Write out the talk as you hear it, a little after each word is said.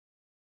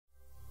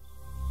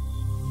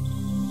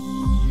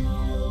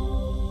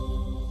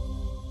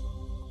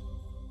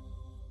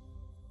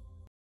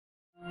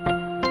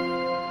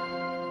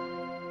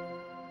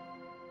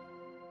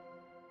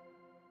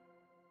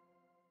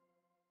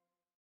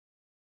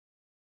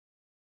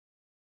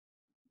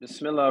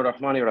Bismillah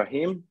ar-Rahman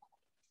ar-Rahim.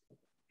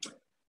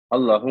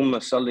 Allahumma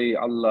salli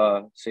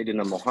ala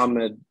Sayyidina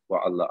Muhammad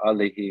wa ala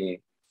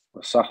alihi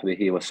wa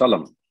sahbihi wa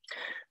sallam.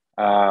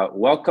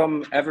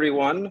 Welcome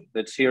everyone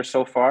that's here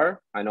so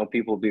far. I know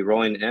people will be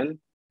rolling in.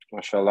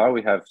 MashaAllah,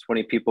 we have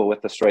 20 people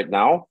with us right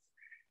now.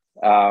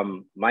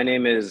 My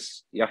name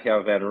is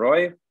Yahya Van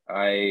Roy.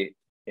 I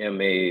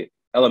am a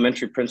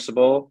elementary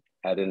principal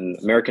at an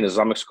American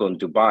Islamic school in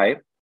Dubai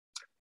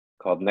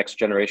called Next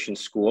Generation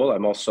School.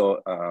 I'm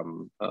also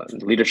on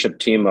the leadership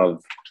team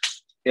of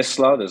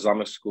ISLA, the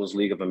Islamic Schools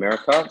League of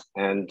America,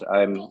 and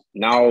I'm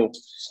now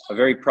a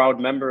very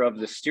proud member of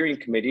the steering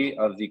committee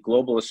of the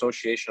Global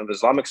Association of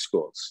Islamic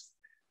Schools,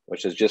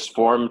 which is just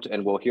formed,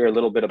 and we'll hear a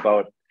little bit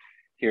about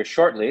here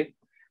shortly.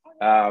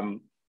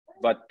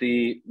 But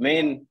the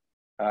main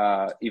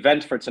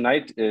event for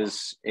tonight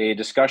is a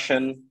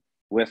discussion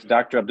with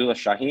Dr. Abdullah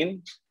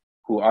Sahin,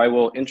 who I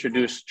will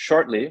introduce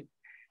shortly.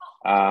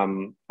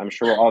 I'm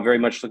sure we're all very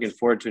much looking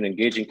forward to an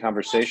engaging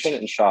conversation,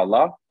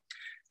 inshallah.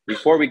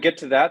 Before we get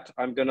to that,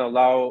 I'm going to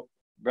allow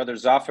Brother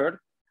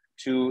Zafar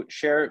to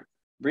share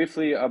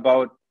briefly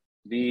about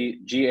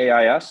the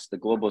GAIS, the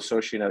Global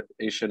Association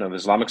of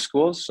Islamic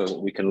Schools, so that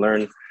we can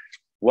learn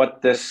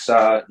what this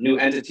new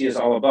entity is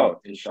all about,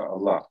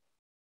 inshallah.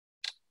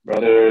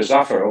 Brother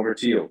Zafar, over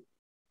to you.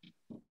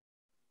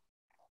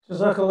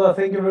 Jazakallah,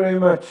 thank you very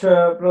much,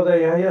 Brother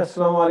Yahya.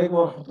 Assalamu alaikum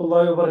wa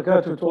rahmatullahi wa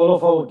barakatuh to all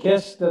of our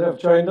guests that have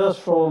joined us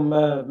from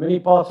many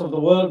parts of the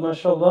world,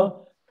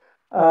 mashallah.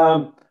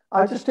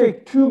 I'll just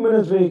take 2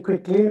 minutes very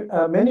quickly.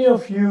 Many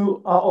of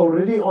you are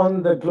already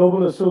on the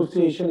Global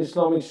Association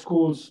Islamic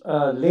Schools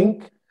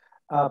link,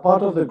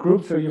 part of the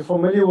group, so you're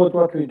familiar with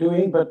what we're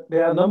doing, but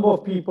there are a number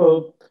of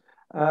people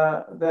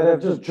that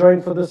have just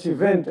joined for this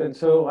event, and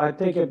so I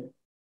take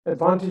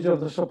advantage of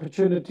this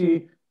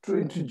opportunity to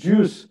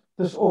introduce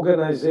this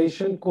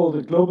organization called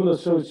the Global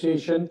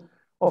Association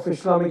of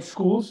Islamic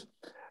Schools.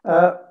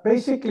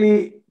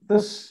 Basically,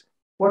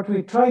 what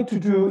we try to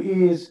do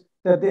is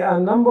that there are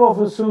a number of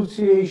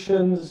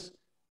associations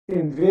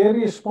in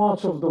various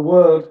parts of the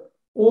world,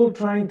 all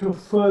trying to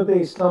further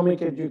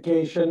Islamic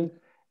education.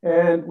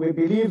 And we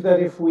believe that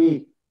if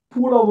we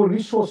pool our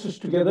resources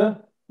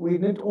together, we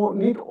need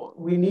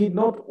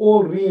not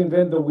all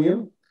reinvent the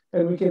wheel,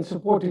 and we can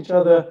support each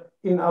other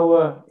in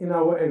our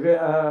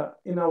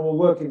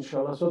work,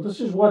 inshallah. So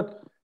this is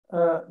what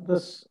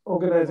this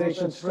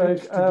organization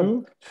strives to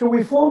do. So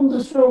we formed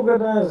this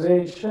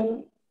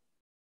organization.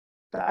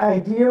 The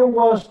idea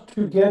was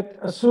to get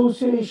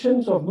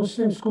associations of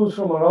Muslim schools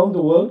from around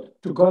the world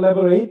to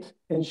collaborate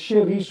and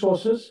share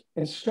resources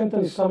and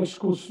strengthen Islamic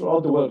schools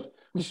throughout the world.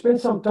 We spent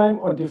some time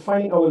on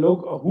defining our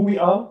logo, who we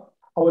are,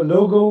 our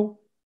logo.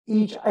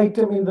 Each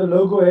item in the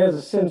logo has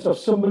a sense of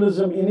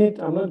symbolism in it.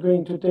 I'm not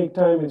going to take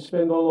time and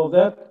spend all of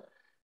that.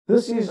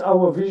 This is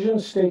our vision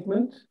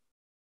statement,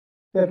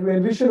 that we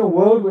envision a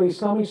world where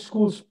Islamic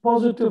schools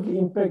positively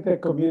impact their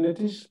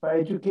communities by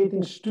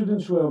educating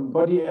students who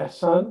embody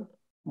ihsan,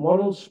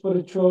 moral,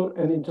 spiritual,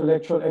 and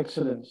intellectual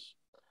excellence.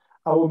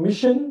 Our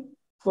mission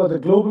for the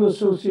Global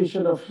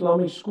Association of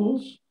Islamic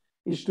Schools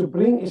is to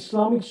bring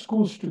Islamic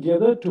schools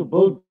together to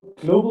build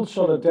global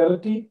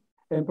solidarity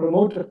and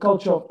promote a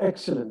culture of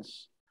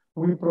excellence.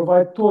 We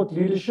provide thought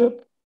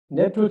leadership,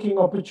 networking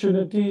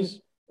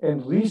opportunities,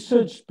 and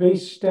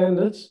research-based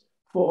standards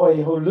for a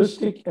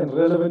holistic and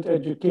relevant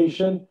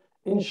education,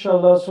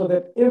 inshallah, so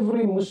that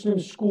every Muslim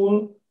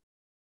school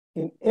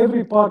in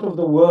every part of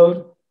the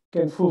world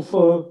can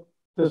fulfill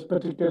this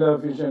particular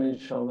vision,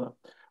 inshallah.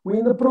 We're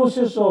in the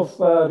process of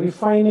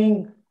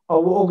refining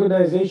our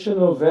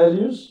organizational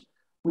values.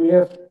 We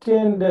have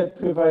 10 that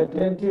we've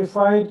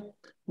identified.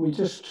 We're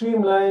just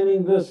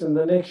streamlining this. In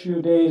the next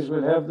few days,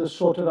 we'll have this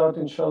sorted out,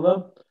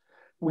 inshallah.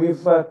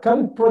 We've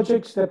current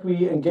projects that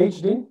we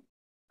engaged in.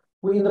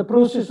 We're in the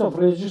process of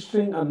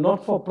registering a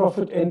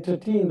not-for-profit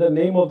entity in the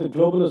name of the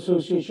Global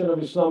Association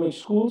of Islamic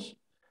Schools.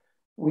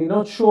 We're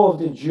not sure of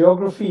the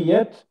geography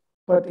yet,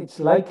 but it's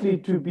likely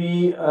to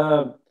be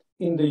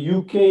in the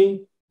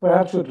UK,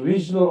 perhaps with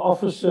regional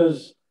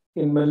offices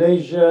in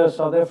Malaysia,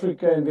 South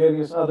Africa, and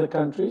various other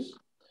countries.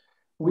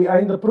 We are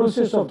in the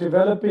process of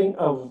developing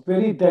a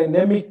very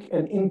dynamic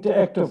and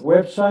interactive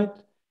website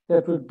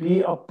that would be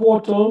a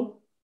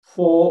portal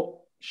for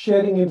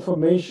sharing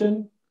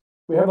information.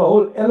 We have a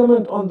whole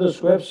element on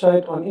this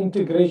website on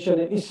integration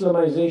and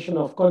Islamization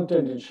of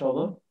content,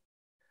 inshallah.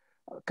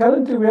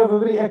 Currently, we have a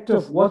very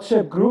active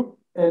WhatsApp group,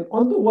 and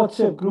on the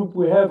WhatsApp group,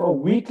 we have a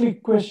weekly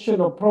question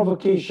or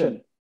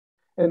provocation.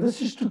 And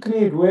this is to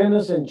create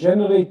awareness and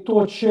generate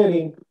thought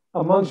sharing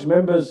amongst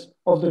members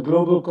of the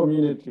global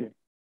community.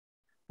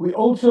 We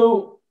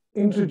also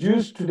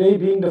introduced, today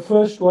being the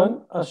first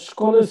one, a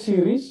scholar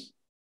series.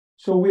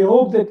 So we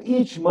hope that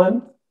each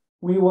month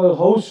we will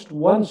host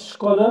one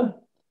scholar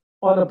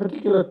on a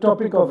particular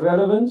topic of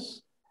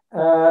relevance.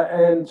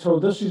 And so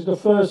this is the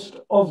first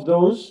of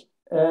those.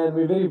 And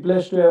we're very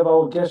blessed to have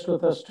our guest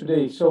with us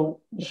today. So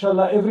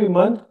inshallah, every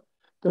month,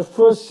 the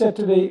first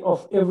Saturday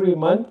of every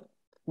month,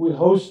 we'll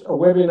host a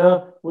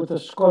webinar with a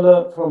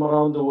scholar from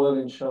around the world,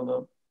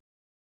 inshallah.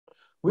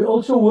 We're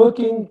also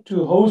working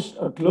to host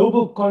a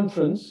global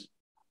conference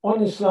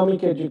on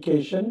Islamic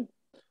education,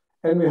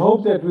 and we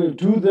hope that we'll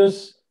do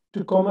this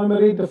to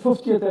commemorate the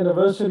 50th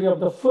anniversary of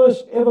the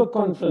first ever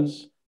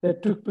conference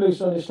that took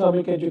place on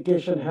Islamic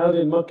education held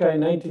in Makkah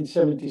in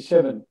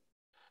 1977.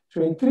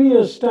 So in 3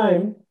 years'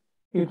 time,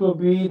 it will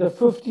be the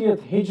 50th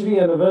Hijri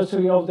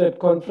anniversary of that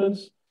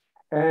conference,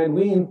 and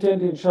we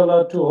intend,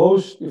 inshallah, to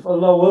host, if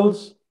Allah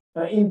wills,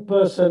 an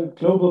in-person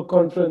global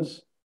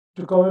conference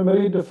to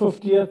commemorate the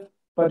 50th,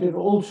 but it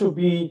will also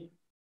be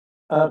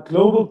a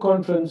global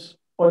conference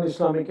on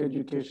Islamic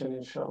education,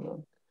 inshallah.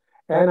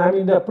 And I'm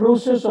in the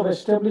process of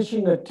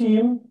establishing a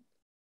team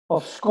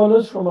of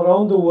scholars from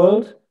around the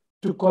world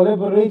to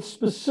collaborate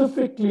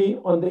specifically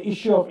on the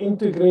issue of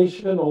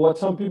integration, or what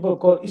some people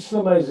call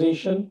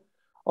Islamization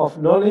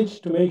of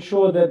knowledge, to make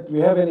sure that we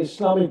have an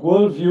Islamic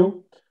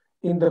worldview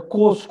in the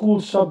core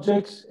school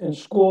subjects and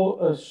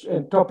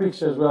and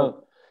topics as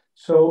well.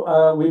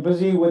 So we're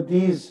busy with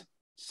these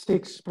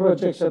 6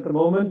 projects at the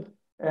moment.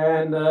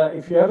 And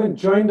if you haven't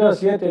joined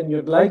us yet and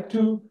you'd like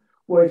to,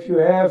 or if you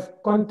have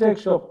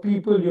contacts of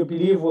people you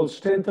believe will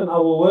strengthen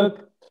our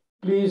work,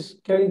 please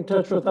get in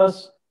touch with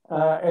us,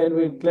 and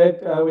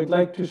we'd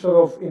like to sort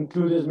of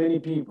include as many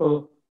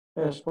people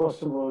as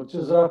possible.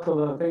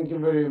 Jazakallah, thank you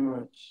very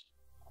much.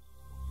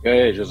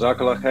 Okay,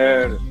 Jazakallah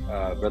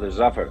khair, Brother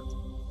Zafar.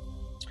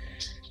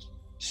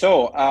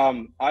 So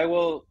I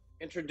will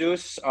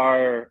introduce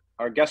our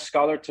guest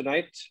scholar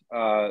tonight,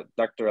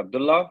 Dr.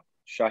 Abdullah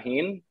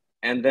Sahin,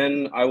 and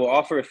then I will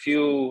offer a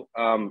few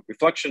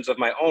reflections of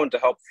my own to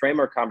help frame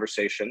our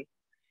conversation.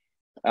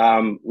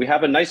 We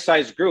have a nice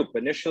sized group.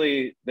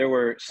 Initially, there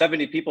were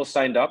 70 people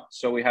signed up,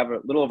 so we have a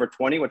little over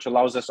 20, which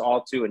allows us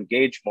all to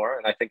engage more.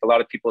 And I think a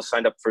lot of people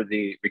signed up for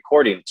the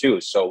recording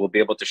too, so we'll be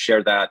able to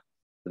share that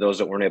for those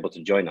that weren't able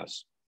to join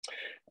us.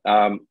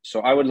 So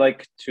I would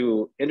like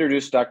to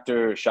introduce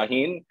Dr.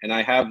 Sahin, and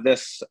I have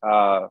this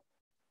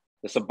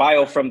a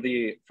bio from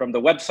the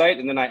website,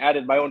 and then I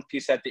added my own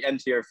piece at the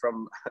end here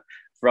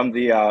from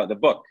the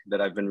book that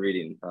I've been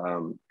reading.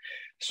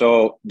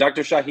 So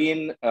Dr.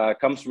 Sahin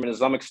comes from an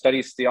Islamic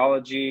studies,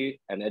 theology,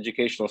 and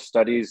educational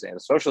studies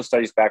and social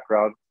studies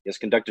background. He has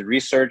conducted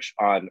research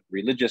on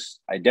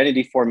religious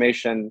identity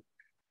formation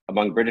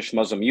among British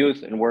Muslim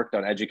youth and worked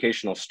on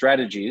educational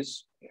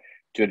strategies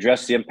to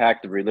address the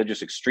impact of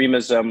religious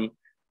extremism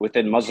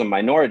within Muslim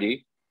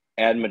minority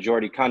and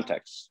majority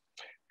contexts.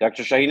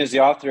 Dr. Sahin is the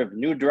author of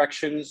New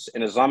Directions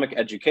in Islamic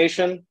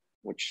Education,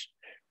 which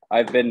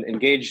I've been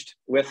engaged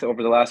with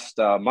over the last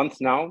month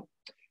now,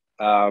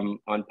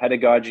 on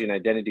pedagogy and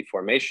identity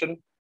formation,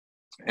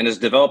 and has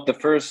developed the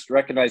first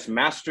recognized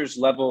master's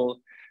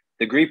level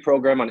degree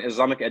program on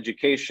Islamic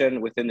education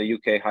within the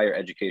UK higher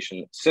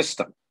education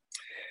system.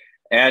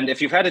 And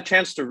if you've had a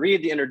chance to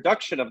read the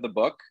introduction of the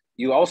book,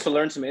 you also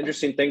learn some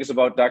interesting things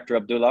about Dr.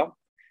 Abdullah,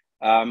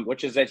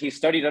 which is that he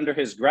studied under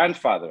his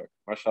grandfather,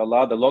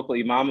 mashallah, the local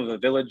imam of a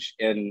village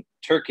in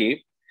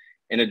Turkey,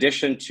 in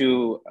addition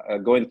to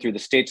going through the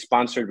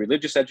state-sponsored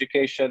religious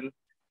education,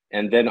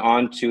 and then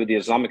on to the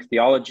Islamic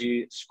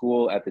theology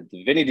school at the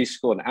Divinity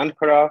School in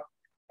Ankara,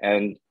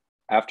 and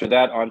after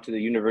that on to the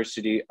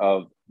University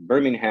of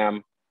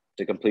Birmingham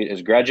to complete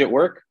his graduate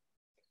work.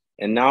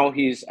 And now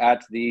he's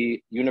at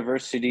the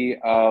University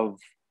of,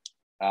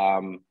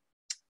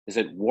 is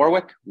it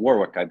Warwick?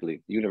 Warwick, I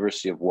believe, the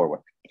University of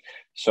Warwick.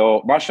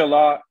 So,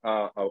 mashallah,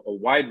 a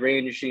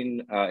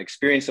wide-ranging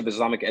experience of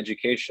Islamic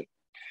education.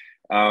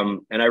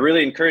 And I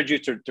really encourage you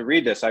to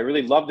read this. I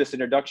really love this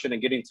introduction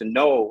and getting to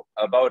know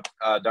about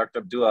Dr.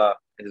 Abdullah,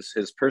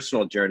 his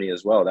personal journey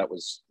as well. That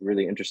was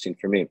really interesting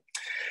for me.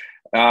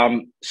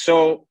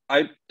 So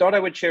I thought I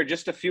would share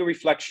just a few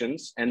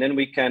reflections, and then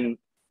we can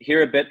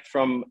hear a bit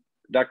from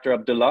Dr.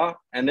 Abdullah,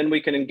 and then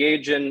we can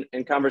engage in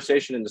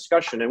conversation and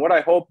discussion. And what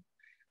I hope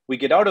we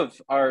get out of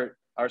our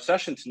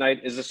session tonight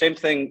is the same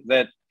thing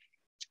that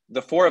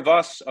the 4 of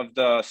us of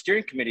the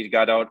steering committee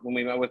got out when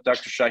we met with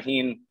Dr.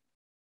 Sahin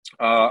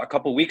a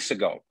couple weeks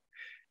ago.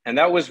 And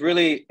that was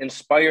really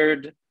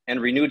inspired and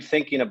renewed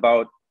thinking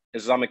about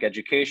Islamic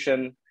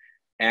education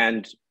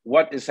and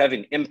what is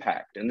having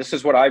impact. And this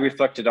is what I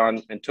reflected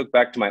on and took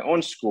back to my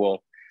own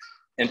school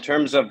in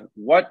terms of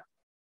what,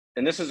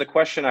 and this is a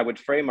question I would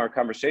frame our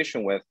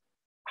conversation with,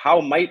 how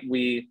might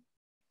we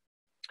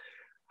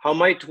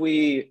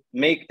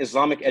make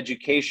Islamic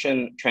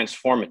education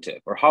transformative?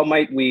 Or how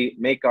might we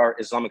make our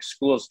Islamic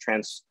schools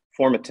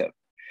transformative?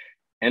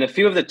 And a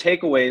few of the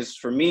takeaways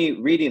for me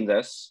reading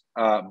this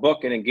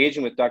book and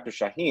engaging with Dr.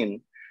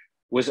 Sahin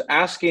was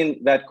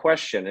asking that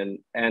question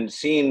and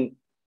seeing,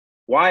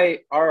 why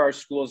are our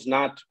schools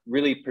not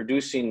really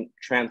producing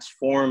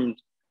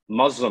transformed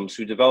Muslims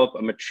who develop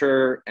a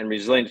mature and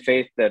resilient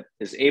faith that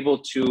is able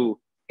to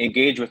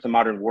engage with the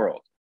modern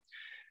world?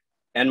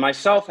 And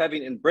myself,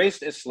 having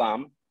embraced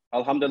Islam,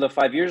 alhamdulillah,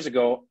 5 years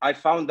ago, I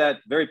found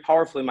that very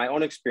powerful in my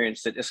own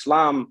experience, that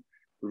Islam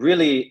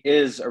really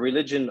is a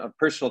religion of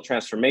personal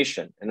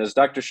transformation. And as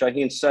Dr.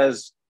 Sahin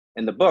says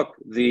in the book,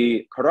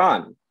 the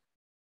Quran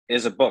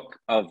is a book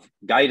of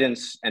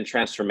guidance and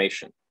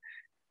transformation.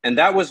 And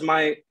that was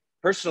my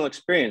personal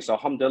experience,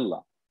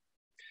 alhamdulillah.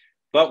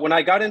 But when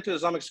I got into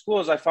Islamic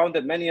schools, I found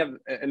that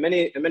in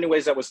many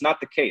ways that was not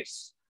the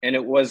case. And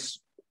it was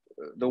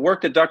the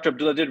work that Dr.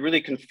 Abdullah did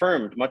really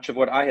confirmed much of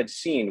what I had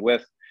seen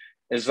with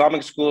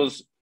Islamic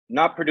schools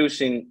not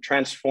producing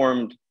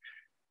transformed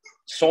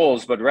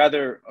souls, but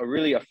rather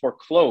really a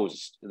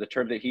foreclosed, the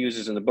term that he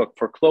uses in the book,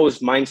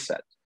 foreclosed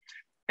mindset,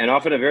 and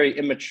often a very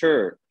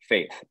immature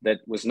faith that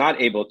was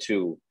not able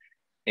to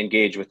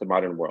engage with the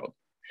modern world.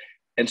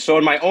 And so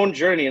in my own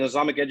journey in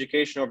Islamic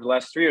education over the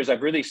last 3 years,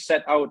 I've really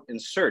set out in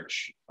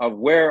search of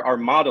where are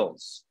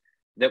models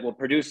that will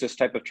produce this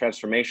type of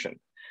transformation.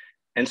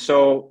 And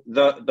so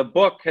the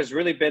book has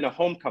really been a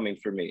homecoming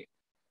for me.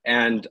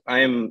 And I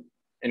am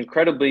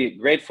incredibly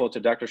grateful to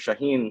Dr.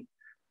 Sahin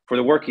for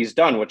the work he's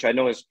done, which I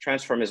know has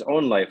transformed his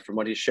own life from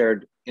what he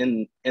shared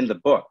in the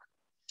book.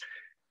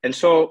 And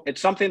so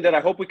it's something that I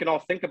hope we can all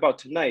think about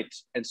tonight.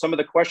 And some of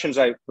the questions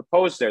I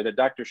propose there that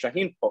Dr.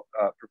 Sahin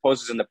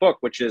proposes in the book,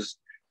 which is,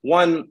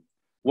 one,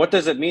 what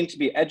does it mean to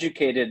be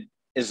educated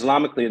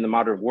Islamically in the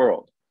modern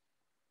world?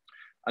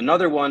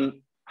 Another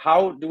one,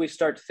 how do we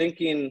start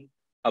thinking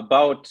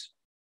about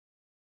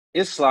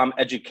Islam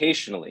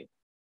educationally?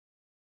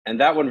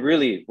 And that one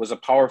really was a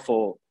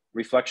powerful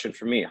reflection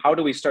for me. How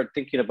do we start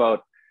thinking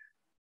about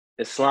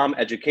Islam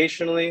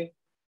educationally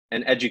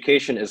and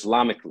education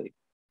Islamically?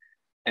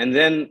 And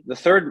then the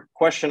third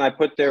question I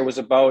put there was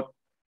about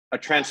a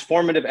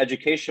transformative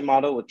education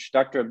model, which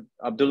Dr.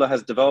 Abdullah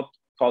has developed,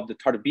 called the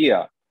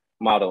Tarbiyah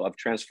model of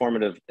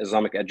transformative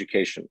Islamic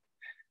education.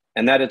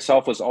 And that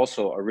itself was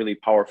also a really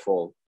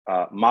powerful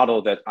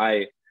model that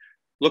I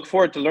look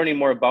forward to learning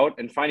more about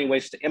and finding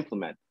ways to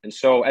implement. And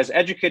so as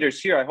educators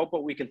here, I hope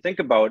what we can think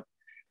about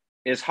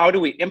is how do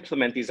we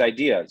implement these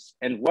ideas,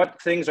 and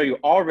what things are you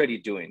already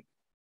doing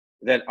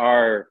that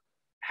are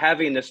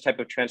having this type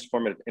of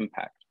transformative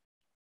impact?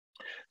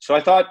 So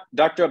I thought,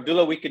 Dr.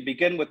 Abdullah, we could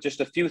begin with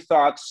just a few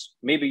thoughts,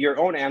 maybe your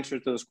own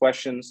answers to those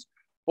questions,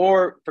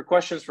 or for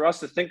questions for us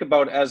to think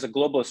about as a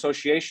global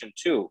association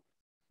too,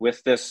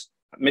 with this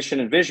mission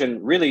and vision,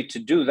 really to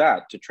do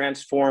that, to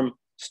transform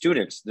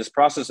students. This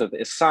process of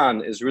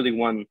ihsan is really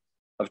one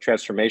of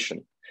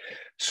transformation.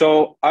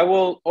 So I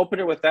will open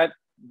it with that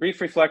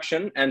brief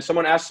reflection. And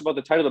someone asked about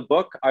the title of the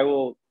book. I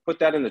will put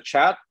that in the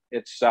chat.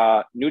 It's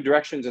New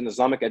Directions in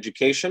Islamic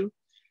Education.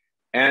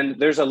 And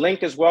there's a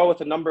link as well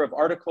with a number of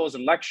articles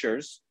and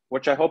lectures,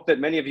 which I hope that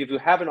many of you who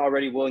haven't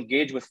already will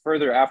engage with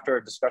further after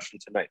our discussion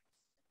tonight.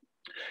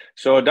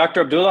 So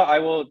Dr. Abdullah, I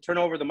will turn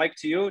over the mic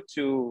to you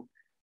to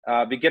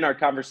begin our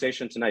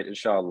conversation tonight,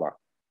 inshallah.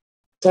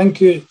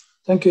 Thank you.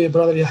 Thank you,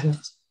 Brother Yahya.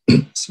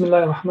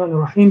 Bismillah ar-Rahman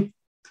ar-Rahim.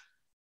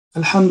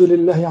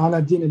 Alhamdulillahi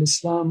ala din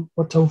al-Islam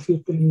wa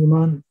tawfiq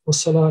al-Iman wa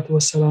salatu wa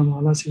salamu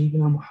ala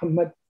Sayyidina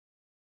Muhammad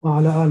wa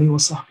ala alihi wa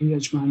sahbihi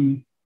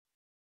ajma'in.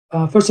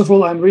 First of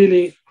all, I'm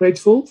really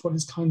grateful for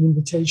this kind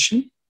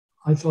invitation.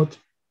 I thought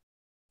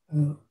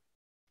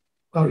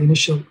our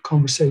initial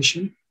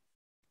conversation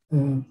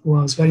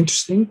was very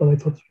interesting, but I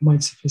thought you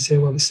might simply say,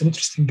 well, this is an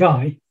interesting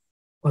guy,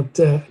 but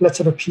let's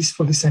have a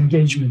peaceful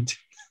disengagement.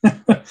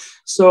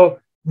 So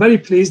very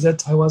pleased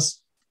that I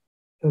was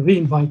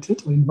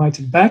re-invited or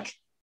invited back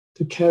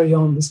to carry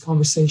on this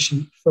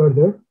conversation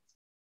further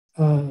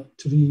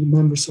to the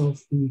members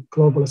of the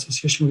Global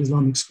Association of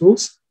Islamic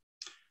Schools.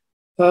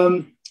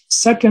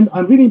 Second,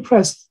 I'm really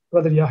impressed,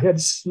 Brother Yahya.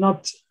 This is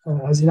not,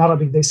 as in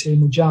Arabic they say,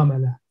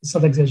 mujamala. It's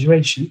not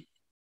exaggeration.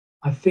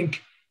 I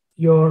think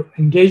your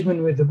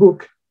engagement with the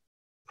book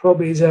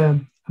probably is a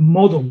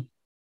model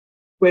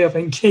way of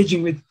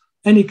engaging with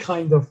any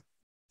kind of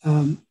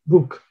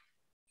book.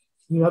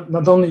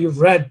 Not only you've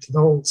read the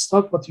whole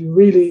stuff, but you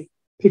really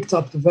picked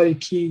up the very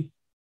key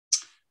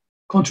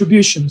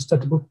contributions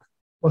that the book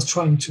was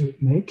trying to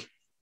make.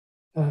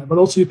 But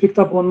also you picked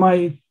up on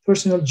my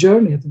personal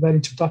journey at the very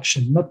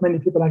introduction. Not many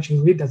people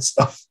actually read that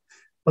stuff,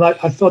 but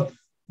I thought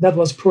that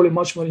was probably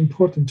much more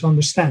important to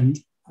understand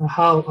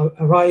how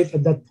I arrived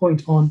at that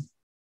point on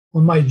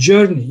my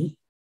journey,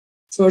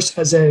 first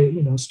as a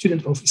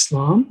student of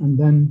Islam, and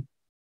then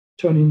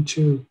turn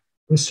into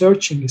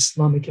researching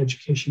Islamic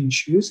education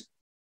issues,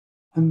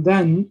 and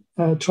then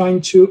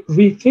trying to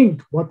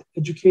rethink what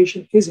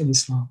education is in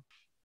Islam.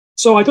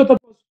 So I thought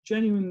that was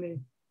genuinely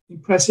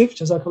impressive.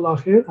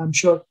 Jazakallah khair. I'm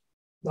sure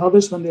the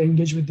others, when they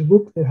engage with the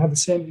book, they have the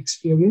same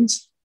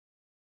experience.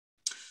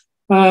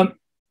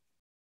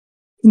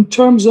 In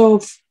terms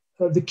of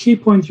the key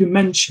point you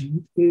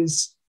mentioned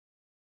is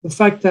the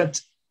fact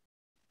that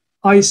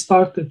I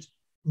started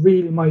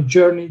really my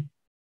journey,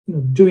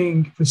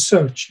 doing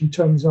research in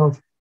terms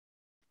of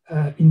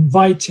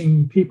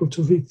inviting people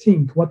to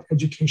rethink what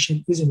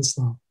education is in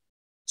Islam.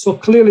 So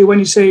clearly, when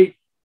you say,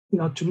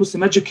 to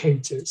Muslim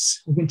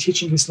educators who've been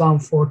teaching Islam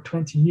for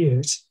 20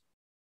 years,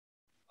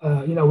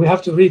 we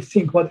have to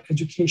rethink what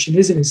education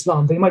is in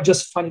Islam. They might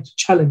just find it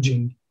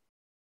challenging.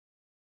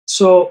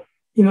 So,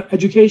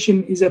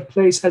 education is a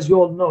place, as you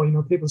all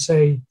know, people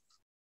say,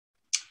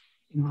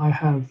 I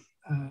have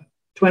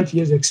 20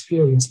 years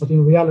experience, but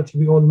in reality,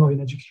 we all know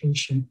in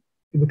education,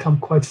 we become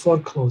quite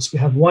foreclosed. We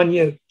have 1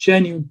 year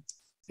genuine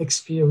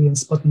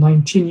experience, but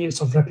 19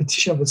 years of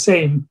repetition of the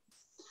same.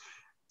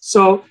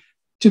 So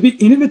to be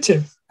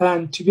innovative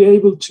and to be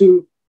able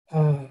to,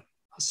 I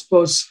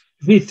suppose,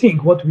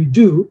 rethink what we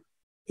do,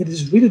 it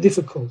is really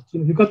difficult.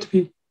 You've got to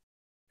be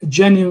a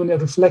genuinely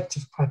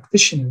reflective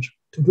practitioner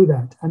to do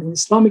that. And in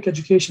Islamic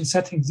education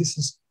settings, this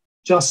is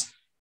just,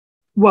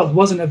 well,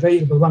 wasn't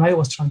available when I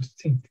was trying to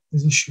think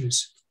these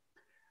issues.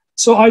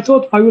 So I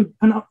thought I would,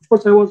 and of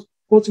course I was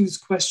posing these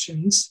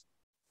questions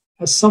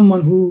as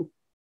someone who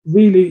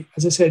really,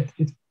 as I said,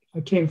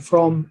 I came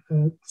from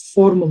a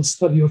formal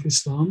study of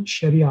Islam,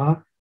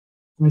 Sharia,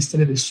 and I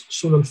studied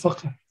Usul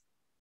al-Fiqh.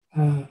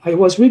 I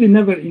was really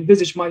never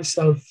envisaged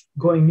myself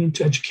going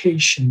into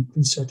education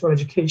research or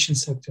education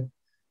sector.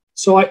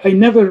 So I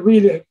never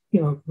really,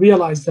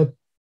 realized that,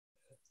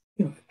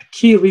 a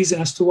key reason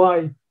as to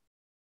why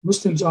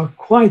Muslims are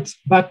quite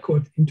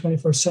backward in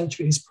 21st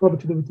century is probably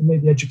to do with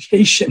maybe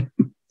education.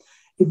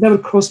 It never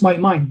crossed my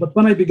mind. But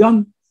when I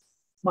began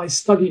my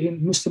study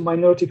in Muslim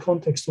minority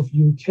context of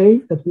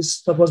UK,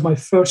 that was my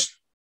first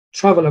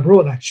travel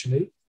abroad,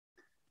 actually,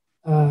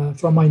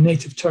 from my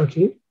native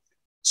Turkey.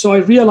 So I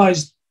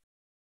realized,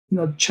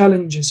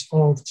 challenges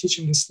of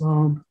teaching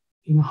Islam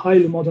in a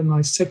highly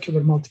modernized,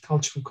 secular,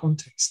 multicultural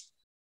context.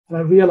 And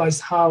I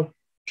realized how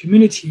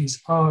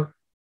communities are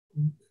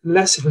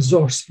less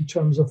resourced in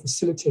terms of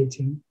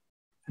facilitating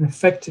an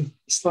effective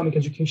Islamic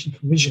education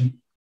provision.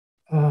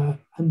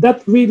 And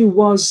that really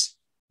was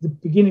the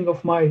beginning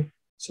of my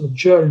sort of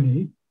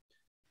journey.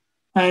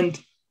 And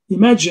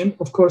imagine,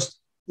 of course,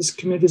 these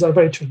communities are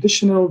very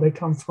traditional. They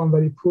come from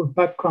very poor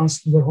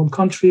backgrounds in their home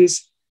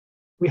countries.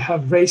 We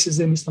have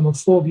racism,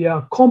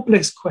 Islamophobia,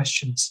 complex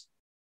questions.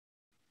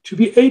 To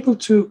be able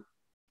to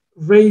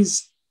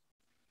raise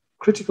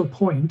critical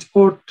point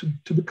or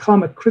to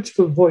become a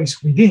critical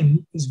voice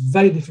within is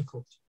very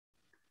difficult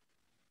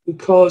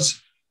because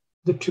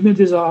the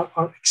communities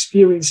are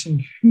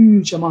experiencing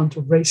huge amount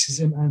of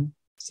racism and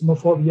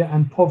Islamophobia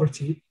and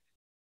poverty.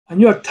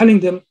 And you are telling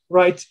them,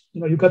 right,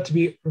 you've got to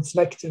be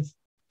reflective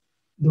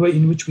the way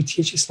in which we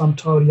teach Islam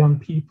to our young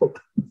people.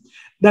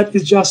 That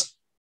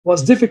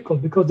was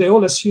difficult because they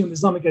all assume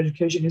Islamic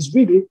education is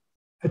really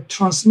a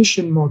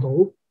transmission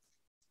model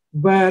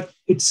where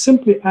it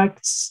simply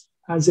acts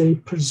as a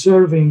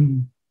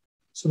preserving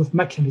sort of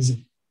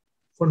mechanism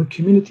for the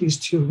communities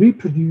to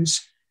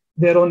reproduce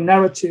their own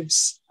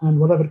narratives and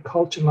whatever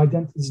cultural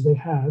identities they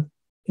have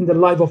in the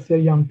life of their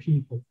young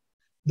people.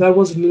 There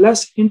was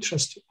less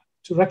interest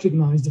to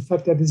recognize the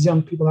fact that these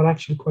young people are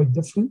actually quite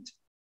different.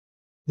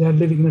 They are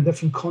living in a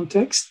different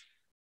context.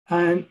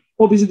 And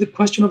obviously the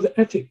question of the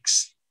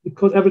ethics,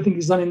 because everything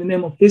is done in the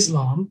name of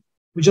Islam,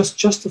 we just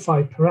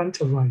justify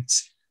parental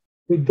rights.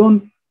 We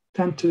don't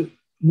tend to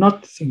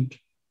not think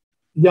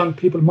young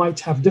people might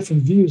have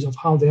different views of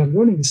how they are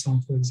learning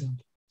Islam, for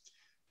example.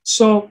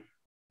 So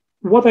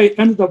what I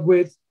ended up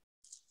with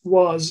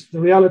was the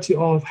reality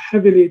of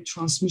heavily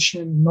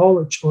transmission,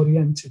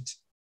 knowledge-oriented,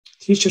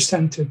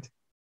 teacher-centered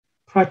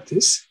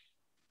practice,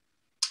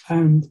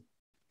 and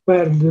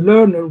where the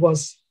learner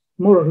was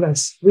more or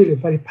less really a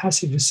very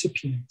passive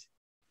recipient.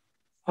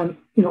 And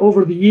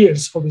over the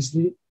years,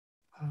 obviously,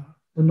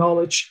 the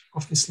knowledge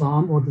of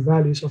Islam or the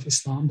values of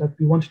Islam that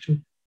we wanted to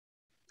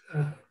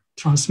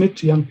transmit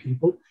to young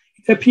people,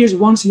 it appears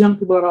once young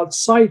people are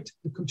outside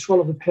the control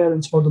of the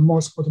parents or the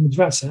mosque or the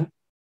madrasa,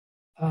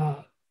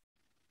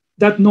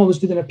 that knowledge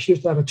didn't appear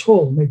to have at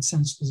all made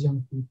sense to these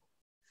young people.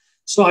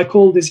 So I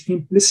call this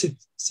implicit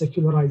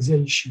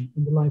secularization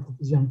in the life of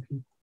these young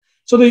people.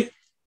 So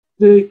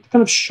the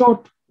kind of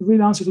short,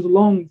 real answer to the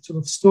long sort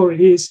of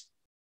story is,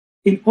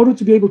 in order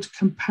to be able to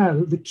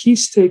compel the key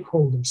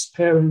stakeholders,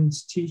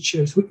 parents,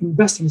 teachers who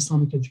invest in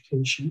Islamic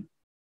education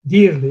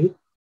dearly,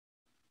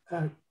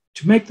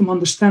 to make them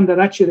understand that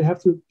actually they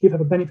have to give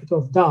a benefit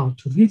of doubt,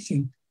 to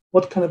rethink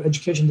what kind of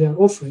education they are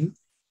offering,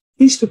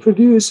 is to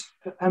produce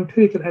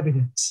empirical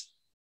evidence.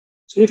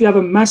 So if you have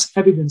a mass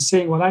evidence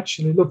saying, well,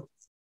 actually, look,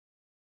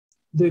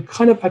 the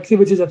kind of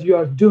activities that you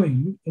are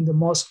doing in the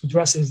mosque,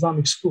 madrasa,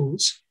 Islamic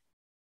schools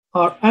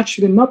are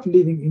actually not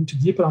leading into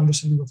deeper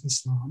understanding of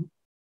Islam,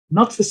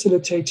 not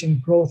facilitating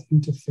growth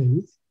into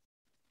faith,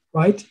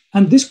 right?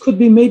 And this could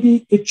be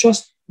maybe it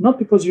just not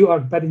because you are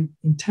bad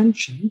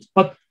intentioned,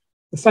 but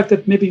the fact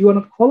that maybe you are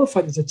not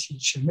qualified as a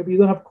teacher, maybe you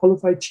don't have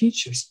qualified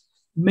teachers,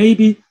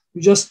 maybe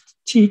you just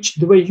teach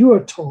the way you are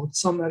taught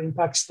somewhere in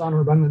Pakistan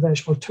or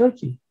Bangladesh or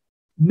Turkey.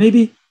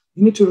 Maybe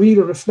you need to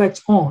really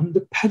reflect on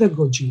the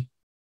pedagogy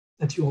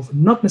that you offer,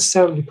 not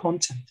necessarily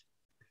content.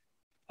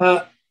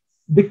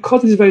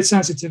 Because it's very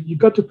sensitive, you've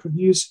got to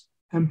produce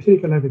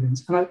empirical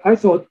evidence. And I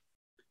thought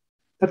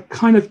that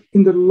kind of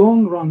in the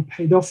long run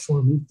paid off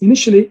for me.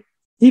 Initially,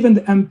 even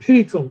the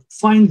empirical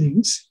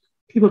findings,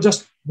 people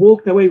just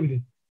walked away with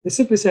it. They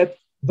simply said,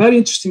 very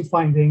interesting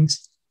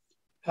findings,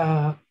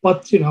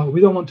 but we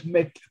don't want to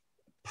make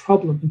a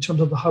problem in terms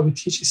of how we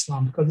teach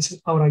Islam because this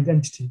is our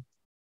identity.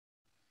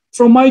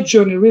 From my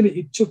journey, really,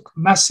 it took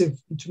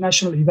massive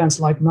international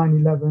events like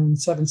 9/11,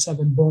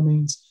 7/7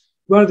 bombings,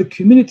 where the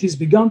communities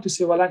began to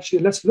say, well, actually,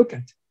 let's look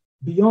at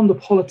beyond the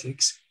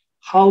politics.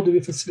 how do we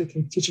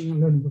facilitate teaching and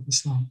learning of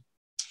Islam?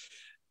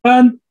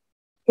 And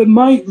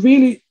my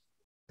really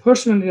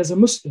personally as a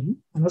Muslim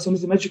and as a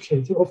Muslim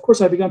educator, of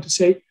course, I began to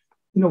say,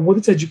 what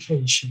is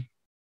education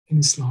in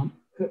Islam?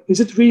 Is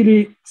it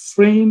really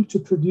framed to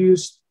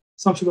produce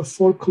some sort of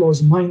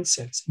foreclosed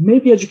mindsets?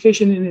 Maybe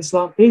education in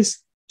Islam is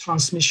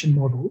transmission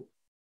model.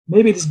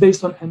 Maybe it is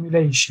based on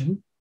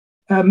emulation.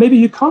 Maybe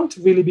you can't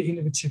really be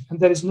innovative, and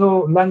there is no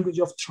language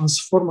of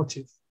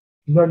transformative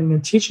learning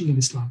and teaching in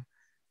Islam.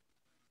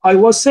 I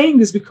was saying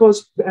this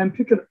because the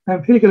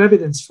empirical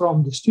evidence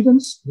from the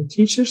students, the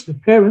teachers, the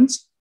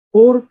parents,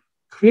 all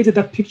created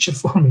that picture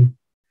for me.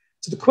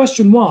 So the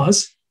question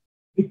was,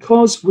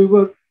 because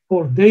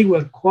they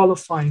were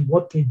qualifying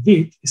what they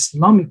did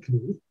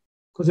Islamically,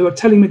 because they were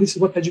telling me this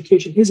is what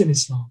education is in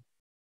Islam.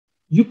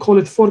 You call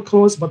it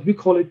foreclosed, but we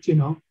call it,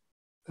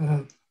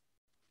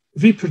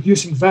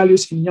 reproducing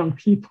values in young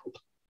people.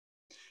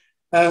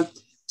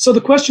 So the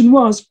question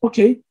was,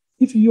 okay,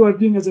 if you are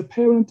doing as a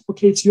parent,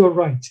 okay, it's your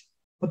right.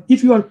 But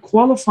if you are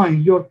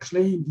qualifying your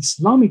claim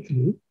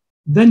Islamically,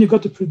 then you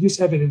got to produce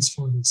evidence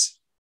for this.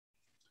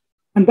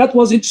 And that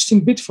was an interesting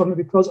bit for me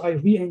because I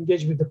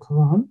re-engaged with the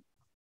Quran.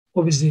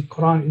 Obviously,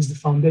 Quran is the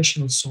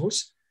foundational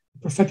source,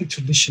 prophetic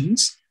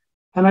traditions.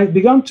 And I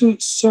began to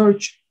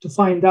search to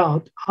find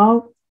out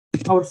how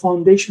our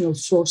foundational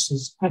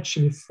sources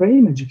actually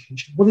frame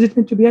education. What does it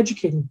mean to be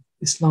educated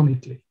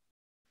Islamically?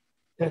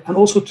 And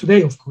also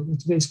today, of course, in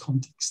today's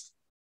context.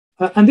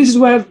 And this is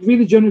where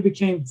really journey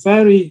became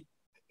very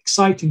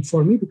exciting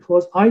for me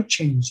because I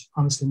changed,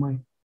 honestly, my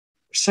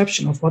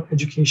perception of what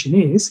education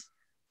is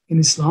in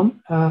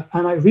Islam.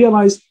 And I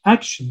realized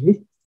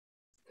actually,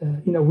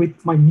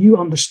 with my new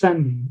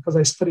understanding, because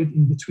I studied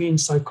in between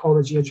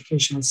psychology,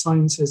 educational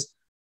sciences,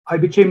 I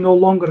became no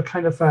longer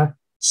kind of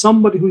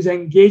somebody who's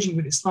engaging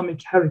with Islamic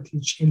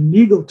heritage in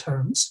legal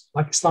terms,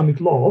 like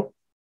Islamic law,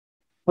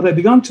 but I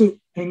began to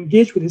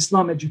engage with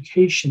Islam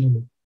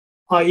educationally,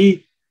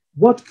 i.e.,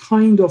 what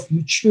kind of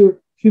mature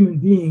human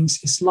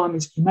beings Islam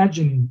is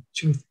imagining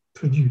to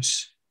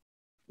produce.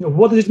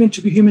 What does it mean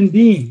to be a human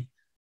being?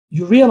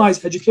 You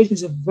realize education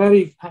is a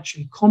very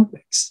actually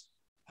complex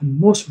and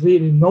most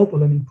really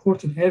noble and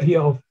important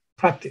area of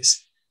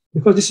practice,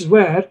 because this is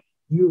where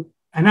you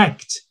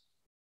enact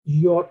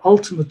your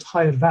ultimate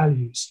higher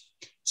values.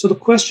 So the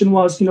question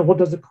was, what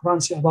does the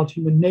Quran say about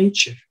human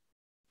nature,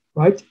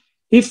 right?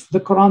 If the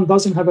Quran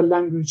doesn't have a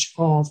language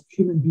of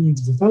human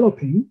beings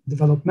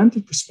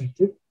developmental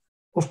perspective,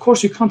 of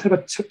course, you can't have a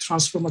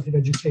transformative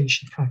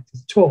education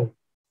practice at all.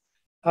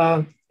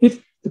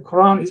 If the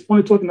Quran is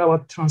only talking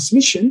about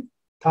transmission,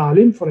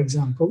 ta'lim, for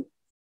example,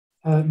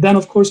 then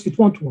of course it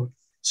won't work.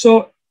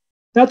 So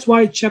that's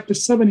why chapter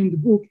 7 in the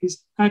book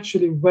is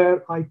actually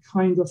where I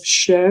kind of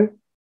share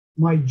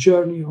my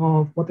journey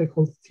of what I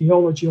call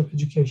theology of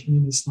education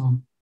in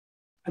Islam.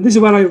 And this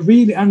is where I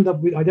really end up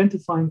with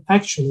identifying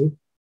actually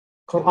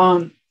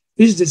Quran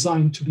is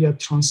designed to be a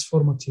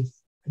transformative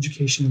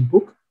educational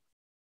book.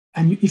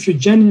 And if you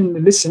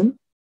genuinely listen,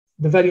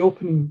 the very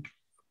opening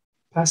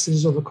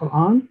passages of the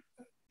Quran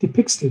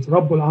depicts it.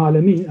 Rabbul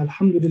Alameen,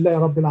 Alhamdulillah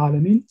Rabbil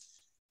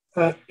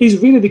Alameen,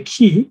 is really the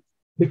key,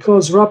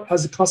 because Rabb,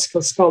 as the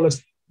classical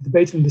scholars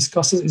debate and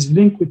discusses, is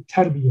linked with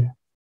tarbiyah.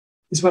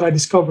 This is where I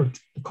discovered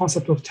the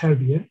concept of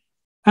tarbiyah.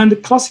 And the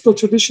classical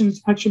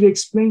traditions actually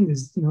explain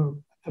this.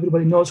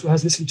 Everybody knows who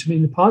has listened to me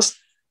in the past.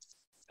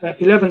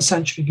 11th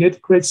century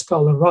great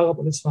scholar Raghab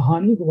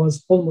al-Isfahani, who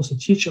was almost a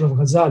teacher of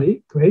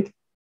Ghazali, great.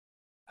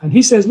 And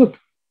he says, look,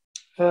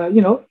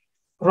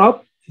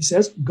 Rabb, he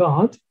says,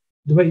 God,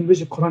 the way in which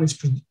the Quran is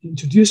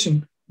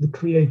introducing the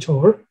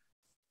Creator,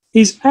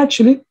 is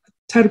actually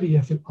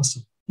tarbiyah fil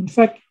asl. In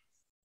fact,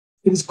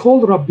 it is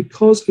called Rabb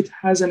because it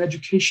has an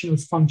educational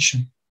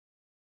function.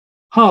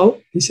 How?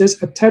 He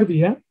says,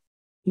 at-tarbiyah,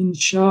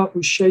 insha'u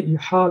shay'i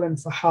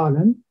halan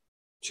fahalan,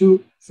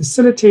 to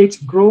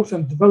facilitate growth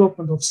and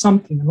development of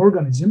something, an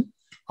organism,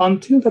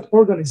 until that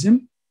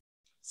organism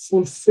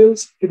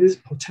fulfills its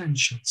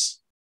potentials.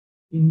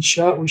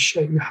 Insha'u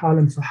shay'i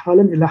halan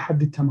fahalan ila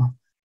haddi tamam.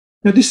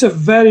 Now, this is a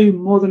very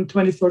modern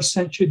 21st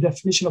century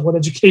definition of what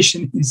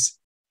education is.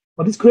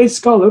 But this great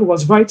scholar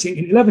was writing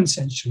in 11th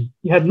century.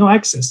 He had no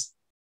access.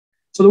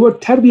 So the word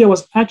tarbiyah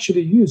was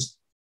actually used.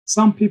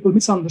 Some people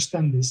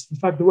misunderstand this. In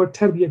fact, the word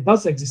tarbiyah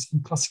does exist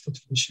in classical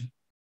tradition.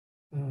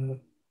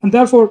 And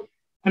therefore,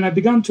 and I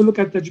began to look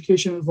at the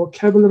educational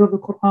vocabulary of the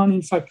Quran.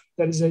 In fact,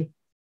 there is a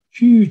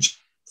huge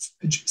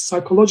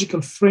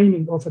psychological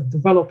framing of a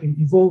developing,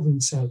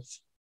 evolving self,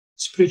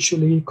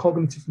 spiritually,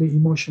 cognitively,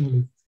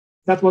 emotionally.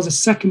 That was a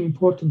second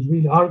important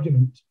really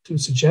argument to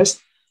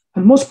suggest.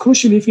 And most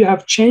crucially, if you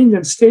have change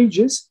and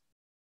stages,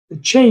 the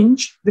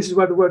change, this is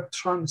where the word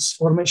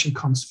transformation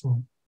comes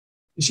from.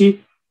 You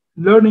see,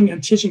 learning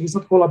and teaching is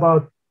not all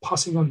about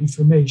passing on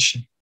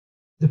information.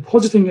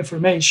 Depositing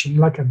information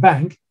like a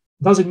bank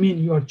doesn't mean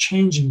you are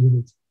changing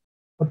with it.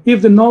 But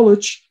if the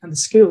knowledge and the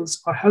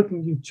skills are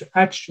helping you to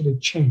actually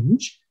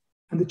change,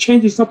 and the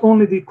change is not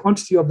only the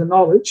quantity of the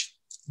knowledge,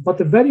 but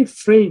the very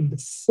frame, the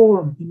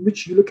form in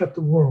which you look at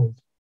the world,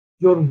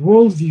 your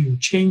worldview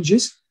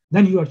changes,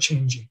 then you are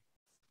changing.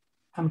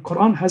 And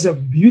Quran has a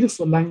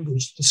beautiful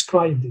language to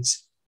describe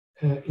this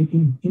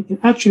in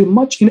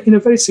a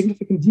very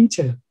significant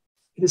detail.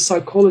 The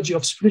psychology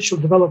of spiritual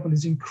development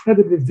is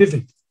incredibly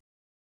vivid.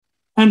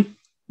 And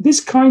this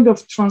kind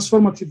of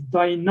transformative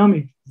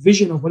dynamic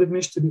vision of what it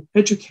means to be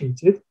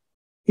educated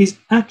is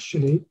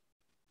actually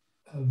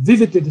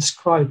vividly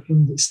described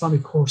in the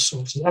Islamic core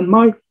sources. And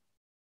my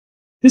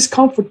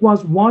discomfort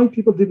was why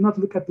people did not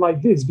look at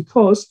like this,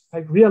 because I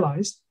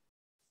realized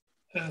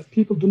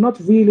people do not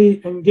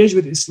really engage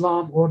with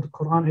Islam or the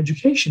Quran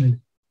educationally.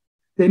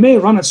 They may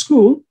run a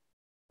school,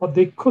 but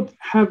they could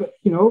have,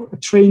 a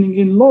training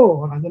in law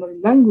or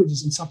in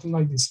languages and something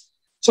like this.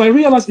 So I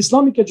realized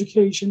Islamic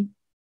education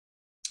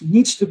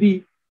needs to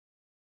be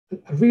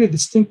a really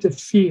distinctive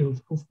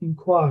field of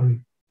inquiry,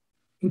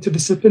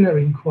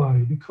 interdisciplinary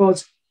inquiry,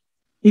 because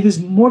it is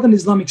more than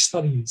Islamic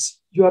studies.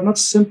 You are not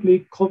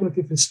simply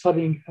cognitively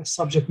studying a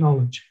subject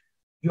knowledge.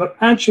 You are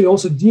actually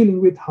also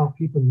dealing with how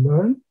people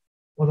learn,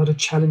 what are the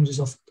challenges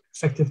of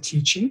effective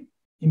teaching,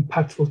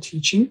 impactful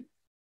teaching.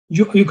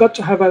 You got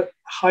to have a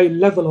high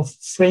level of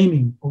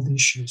framing of the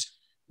issues.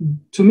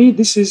 To me,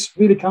 this is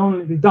really can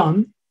only be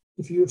done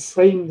if you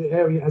frame the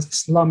area as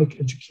Islamic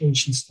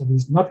education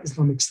studies, not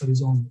Islamic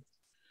studies only.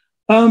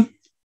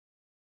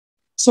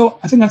 So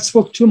I think I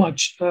spoke too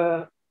much.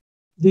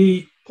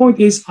 The point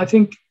is, I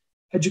think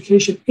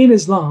education in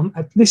Islam,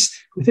 at least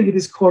within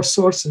its core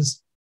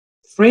sources,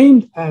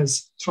 framed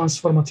as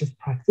transformative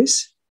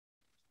practice.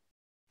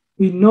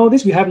 We know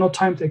this, we have no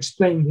time to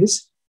explain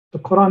this. The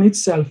Quran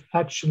itself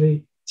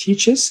actually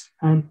teaches,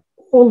 and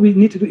all we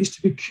need to do is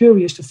to be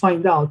curious to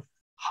find out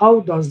how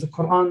does the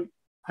Quran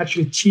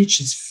actually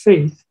teaches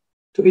faith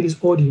to its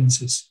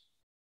audiences.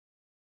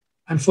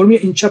 And for me,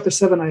 in chapter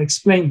 7, I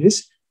explained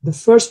this. The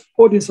first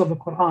audience of the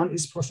Quran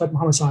is Prophet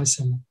Muhammad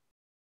SAW.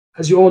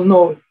 As you all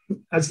know,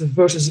 as the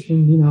verses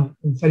in a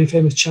very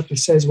famous chapter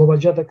says,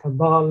 وَوَجَدَكَ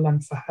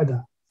ضَالًّا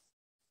فَهَدَى.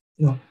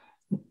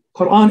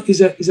 Quran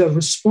is a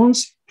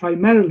response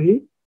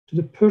primarily to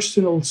the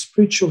personal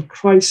spiritual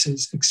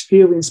crisis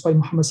experienced by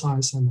Muhammad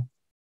SAW.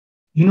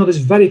 You know this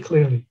very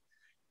clearly.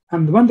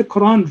 And when the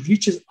Quran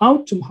reaches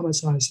out to Muhammad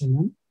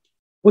SAW,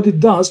 what it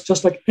does,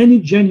 just like any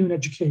genuine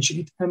education,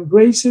 it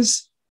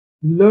embraces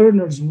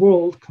learner's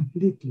world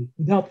completely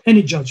without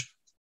any judgment.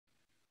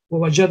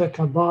 وَوَجَدَكَ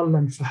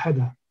ضَالًّا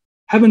فَهَدَى.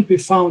 Haven't we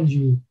found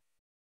you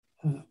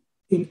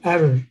in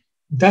error,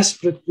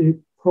 desperately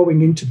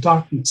probing into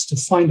darkness to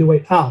find a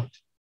way out,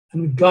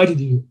 and we guided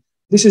you.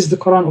 This is the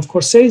Quran, of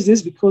course, says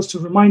this because to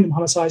remind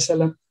Muhammad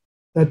SAW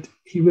that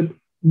he will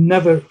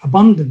never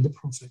abandon the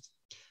Prophet.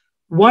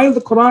 While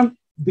the Quran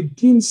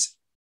begins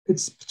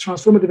its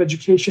transformative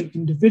education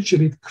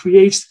individually, it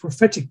creates the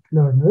prophetic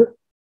learner,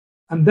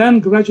 and then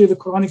gradually the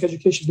Quranic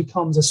education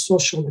becomes a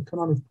social,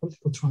 economic,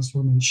 political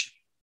transformation.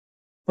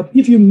 But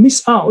if you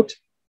miss out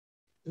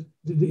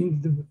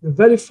the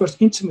very first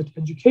intimate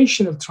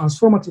educational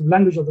transformative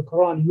language of the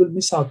Quran, you will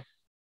miss out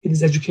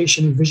its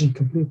educational vision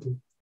completely.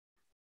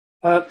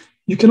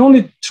 You can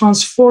only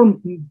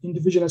transform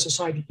individual and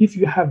society if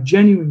you have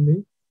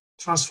genuinely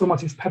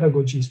transformative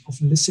pedagogies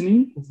of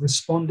listening, of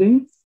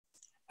responding,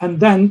 and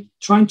then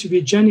trying to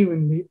be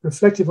genuinely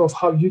reflective of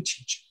how you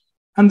teach.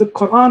 And the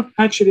Quran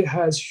actually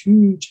has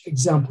huge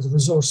examples,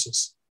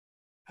 resources.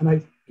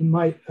 And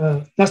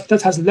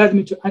that has led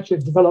me to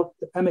actually develop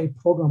the MA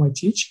program I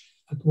teach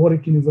at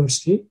Warwick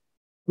University,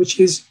 which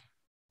is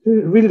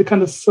really the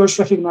kind of first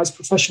recognized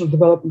professional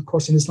development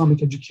course in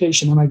Islamic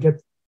education. And I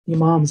get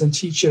imams and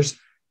teachers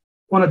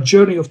on a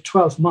journey of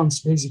 12 months,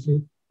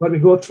 basically, where we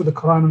go through the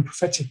Quran and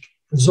prophetic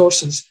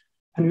resources.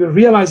 And we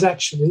realize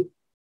actually,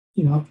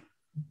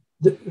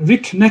 the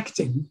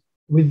reconnecting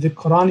with the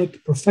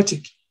Quranic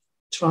prophetic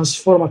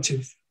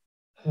transformative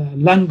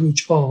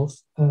language of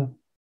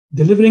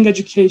delivering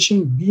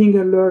education, being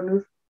a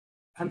learner,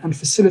 and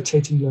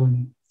facilitating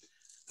learning.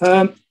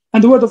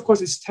 And the word, of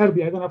course, is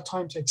tarbiyah. I don't have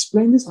time to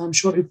explain this. I'm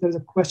sure if there's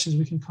questions,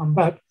 we can come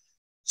back.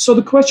 So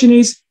the question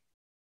is,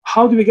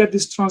 how do we get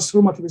this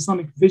transformative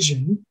Islamic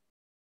vision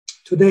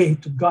today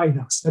to guide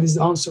us? That is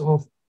the answer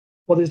of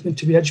what is meant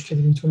to be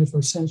educated in the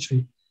 21st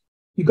century.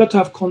 You got to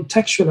have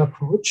contextual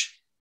approach,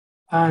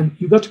 and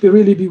you got to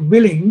really be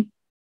willing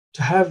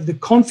to have the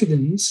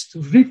confidence to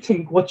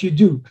rethink what you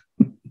do.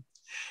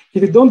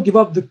 If you don't give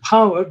up the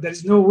power, there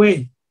is no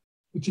way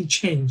we can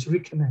change,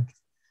 reconnect.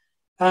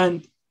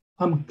 And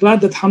I'm glad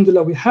that,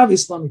 alhamdulillah, we have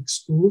Islamic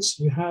schools.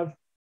 We have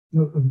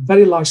a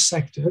very large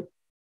sector.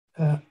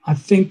 I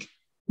think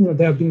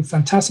they have been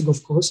fantastic,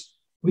 of course.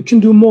 We can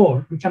do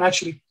more. We can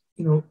actually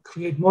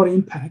create more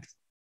impact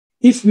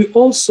if we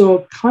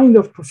also kind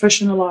of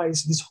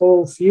professionalize this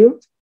whole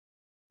field.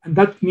 And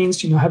that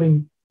means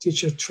having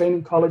teacher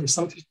training colleges,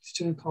 some teacher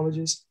training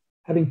colleges,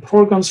 having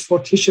programs for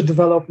teacher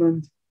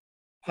development.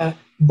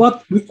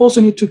 But we also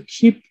need to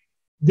keep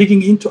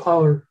digging into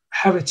our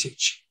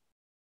heritage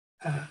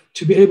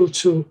to be able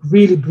to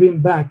really bring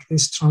back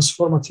these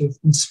transformative,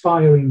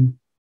 inspiring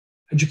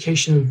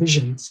educational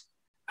visions.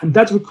 And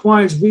that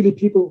requires really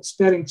people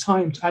sparing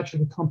time to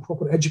actually become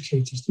proper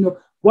educators.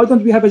 Why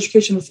don't we have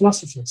educational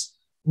philosophers?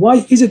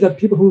 Why is it that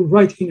people who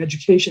write in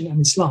education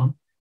and Islam,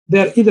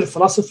 they're either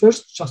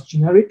philosophers, just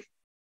generic,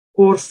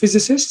 or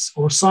physicists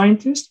or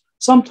scientists,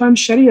 sometimes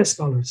Sharia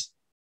scholars?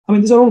 I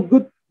mean, these are all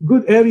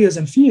good areas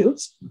and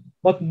fields,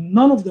 but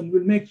none of them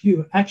will make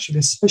you actually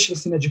a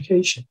specialist in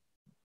education.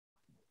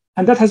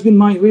 And that has been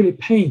my really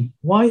pain.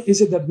 Why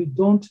is it that we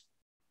don't,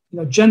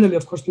 generally,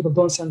 of course, people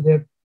don't send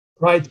their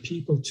right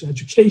people to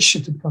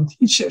education to become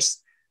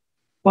teachers.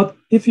 But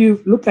if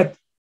you look at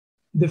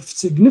the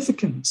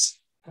significance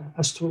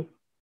as to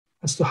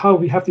how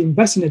we have to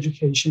invest in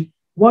education,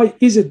 why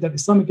is it that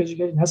Islamic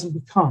education hasn't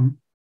become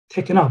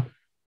taken up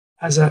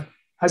as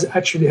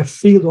actually a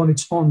field on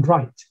its own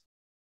right?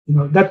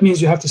 That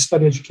means you have to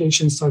study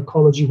education,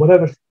 psychology,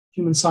 whatever,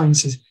 human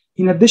sciences,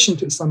 in addition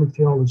to Islamic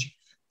theology.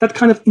 That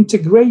kind of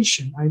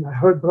integration, I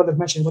heard brother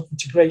mention about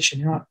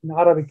integration in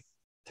Arabic,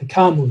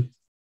 takamul.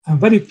 I'm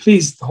very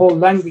pleased the whole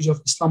language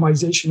of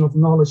Islamization of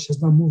knowledge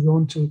has now moved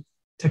on to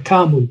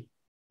takamul,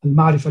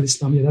 al-ma'rifah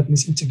al-Islamiyya, that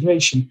means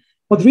integration.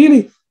 But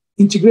really,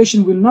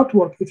 integration will not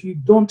work if you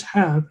don't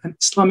have an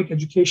Islamic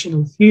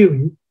educational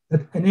theory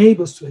that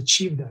enables to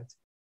achieve that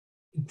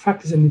in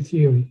practice and in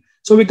theory.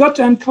 So we got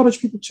to encourage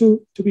people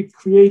to be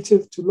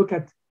creative, to look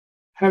at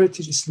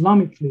heritage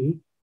Islamically,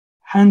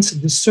 hence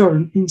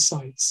discern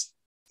insights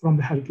from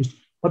the heritage.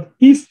 But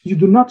if you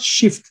do not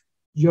shift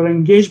your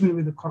engagement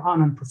with the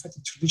Quran and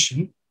prophetic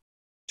tradition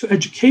to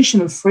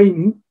educational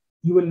framing,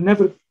 you will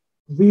never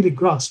really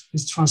grasp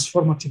these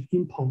transformative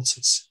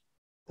impulses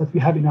that we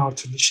have in our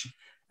tradition.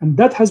 And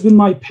that has been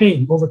my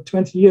pain over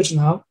 20 years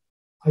now.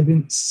 I've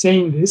been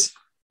saying this,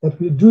 that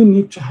we do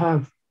need to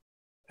have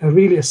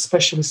a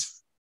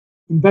specialist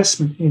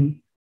investment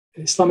in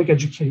Islamic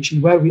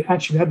education where we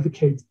actually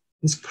advocate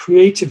these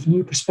creative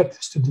new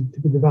perspectives to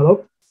be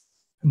developed,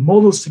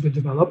 models to be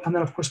developed, and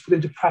then of course put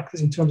into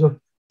practice in terms of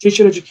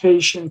teacher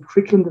education,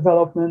 curriculum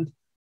development,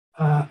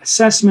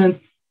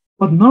 assessment.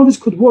 But none of this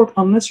could work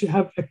unless you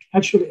have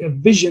actually a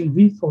vision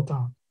rethought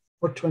out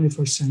for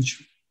 21st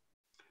century.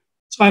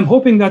 So I'm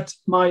hoping that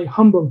my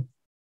humble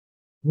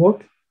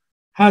work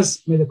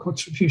has made a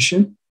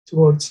contribution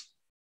towards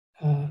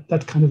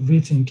that kind of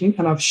rethinking,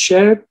 and I've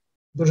shared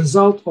the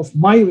result of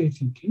my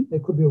rethinking. They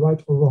could be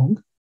right or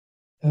wrong.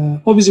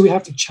 Obviously, we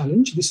have to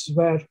challenge. This is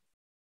where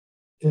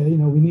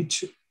we need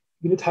to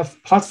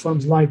have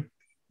platforms like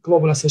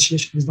Global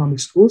Association of Islamic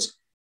Schools,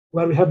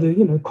 where we have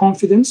the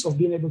confidence of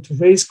being able to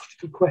raise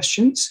critical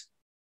questions,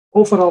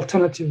 offer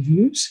alternative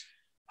views,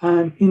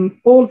 and in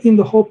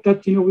the hope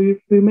that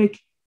we make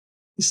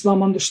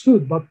Islam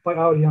understood, but by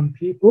our young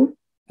people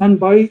and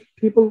by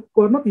people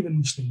who are not even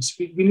Muslims.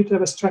 We need to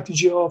have a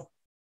strategy of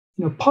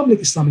public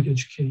Islamic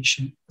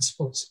education, I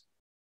suppose.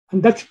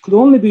 And that could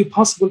only be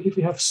possible if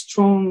we have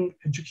strong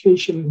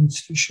educational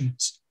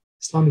institutions,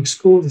 Islamic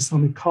schools,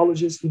 Islamic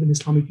colleges, even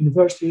Islamic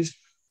universities.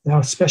 They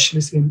are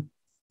specialists in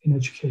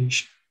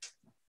education.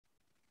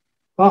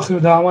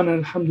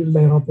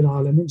 Alhamdulillah Rabbil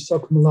Alameen.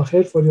 Jazakumullah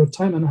khair for your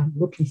time, and I'm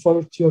looking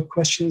forward to your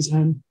questions,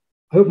 and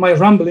I hope my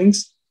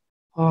ramblings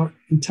are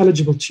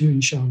intelligible to you,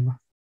 inshallah.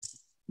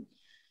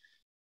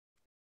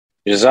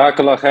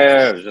 Jazakallah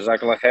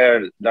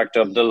khair,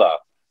 Dr. Abdullah.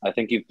 I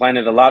think you've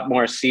planted a lot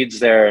more seeds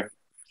there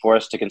for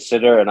us to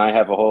consider, and I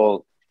have a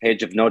whole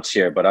page of notes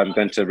here, but I'm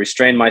going to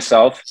restrain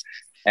myself,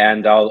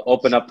 and I'll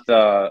open up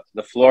the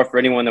floor for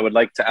anyone that would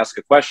like to ask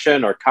a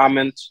question or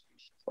comment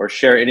or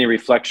share any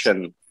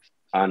reflection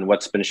on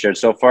what's been shared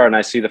so far. And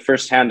I see the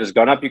first hand has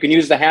gone up. You can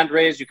use the hand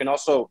raise. You can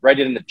also write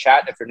it in the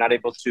chat if you're not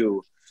able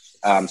to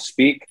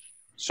speak.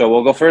 So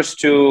we'll go first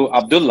to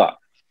Abdullah.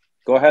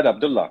 Go ahead,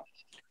 Abdullah.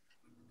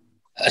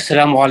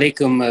 Assalamu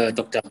alaikum,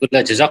 Dr.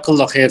 Abdullah.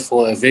 Jazakallah khair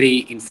for a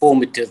very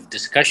informative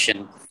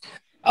discussion.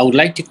 I would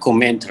like to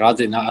comment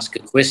rather than ask a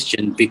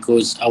question,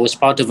 because I was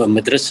part of a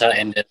madrasa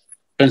and a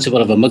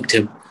principal of a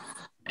maktab,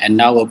 and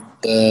now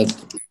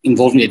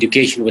involved in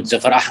education with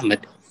Zafar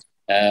Ahmed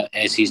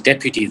as his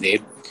deputy there.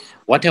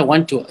 What I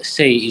want to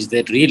say is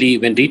that really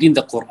when reading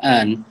the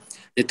Quran,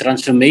 the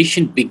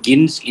transformation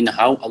begins in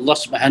how Allah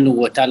subhanahu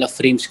wa ta'ala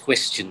frames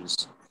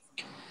questions.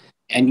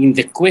 And in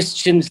the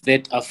questions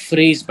that are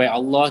phrased by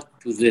Allah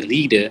to the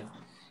reader,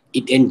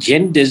 it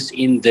engenders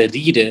in the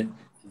reader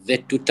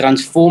that to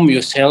transform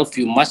yourself,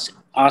 you must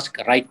ask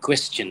right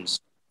questions.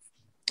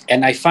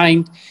 And I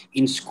find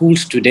in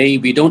schools today,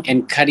 we don't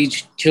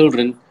encourage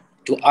children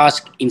to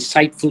ask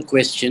insightful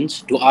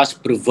questions, to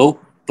ask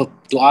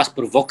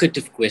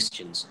provocative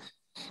questions.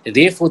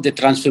 Therefore, the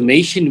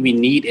transformation we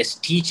need as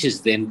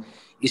teachers then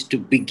is to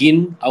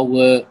begin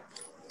our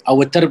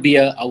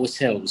tarbiyah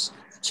ourselves.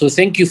 So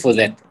thank you for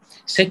that.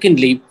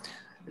 Secondly,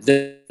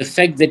 the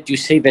fact that you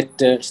say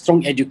that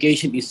strong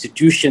education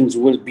institutions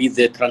will be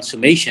the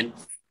transformation,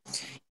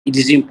 it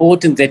is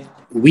important that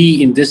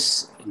we in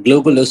this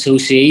global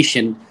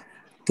association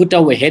put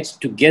our heads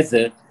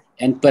together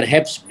and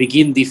perhaps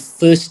begin the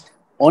first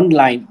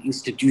online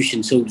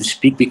institution, so to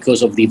speak,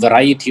 because of the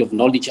variety of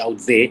knowledge out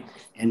there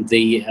and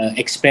the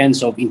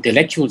expanse of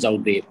intellectuals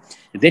out there.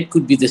 That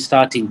could be the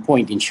starting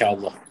point,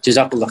 inshallah.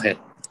 Jazakallah khair.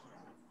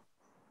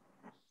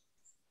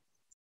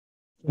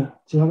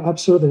 Yeah,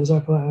 absolutely.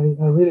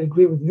 I really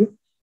agree with you.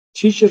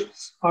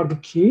 teachers are the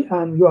key,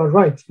 and you are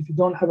right. If you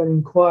don't have an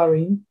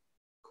inquiring,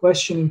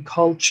 questioning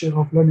culture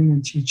of learning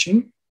and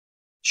teaching,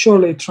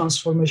 surely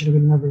transformation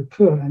will never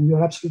occur. And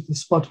you're absolutely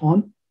spot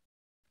on.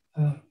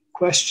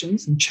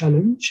 Questions and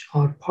challenge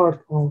are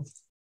part of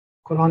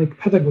Quranic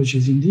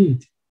pedagogies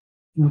indeed.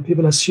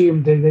 People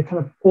assume they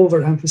kind of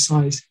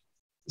overemphasize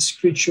the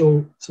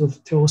spiritual sort of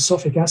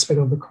theosophic aspect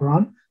of the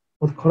Quran,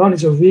 but the Quran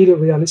is a really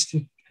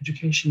realistic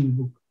educational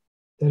book.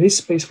 There is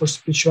space for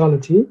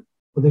spirituality,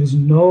 but there is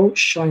no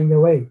shying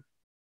away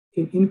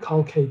in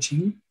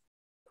inculcating,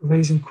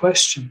 raising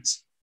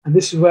questions. And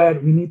this is where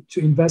we need to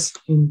invest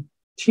in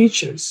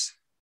teachers,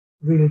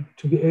 really,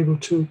 to be able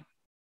to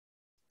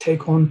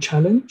take on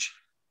challenge,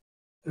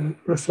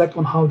 reflect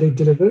on how they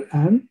deliver,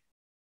 and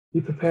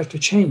be prepared to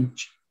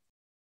change.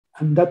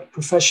 And that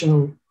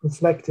professional,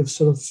 reflective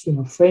sort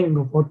of framing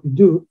of what we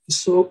do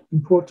is so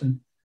important.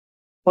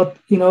 But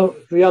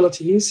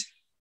reality is,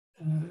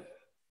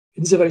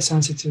 it is a very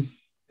sensitive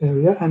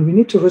area, and we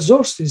need to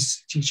resource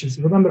these teachers.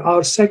 Remember,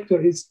 our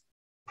sector is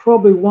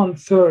probably more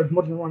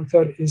than one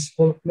third is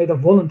made of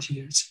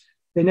volunteers.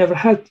 They never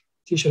had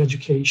teacher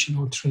education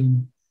or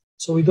training,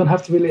 so we don't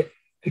have to really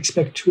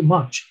expect too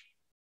much.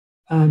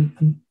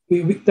 And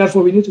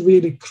therefore, we need to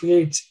really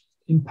create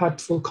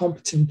impactful,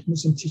 competent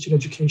Muslim teacher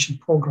education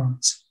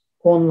programs,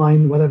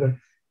 online, whatever,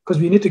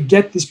 because we need to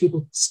get these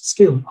people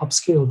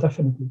upskill,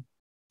 definitely.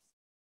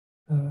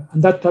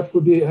 And that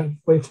would be a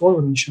way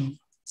forward, inshallah.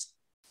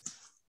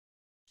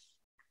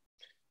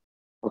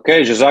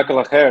 Okay,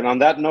 Jazakallah khair. And on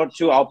that note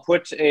too, I'll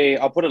put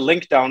a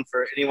link down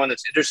for anyone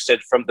that's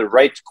interested from the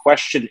Right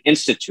Question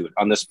Institute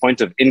on this point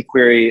of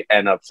inquiry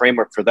and a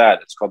framework for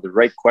that. It's called the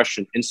Right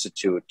Question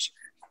Institute.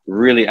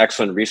 Really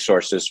excellent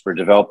resources for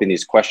developing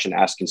these question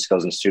asking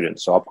skills in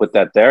students. So I'll put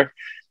that there.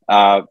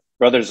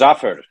 Brother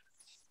Zafar,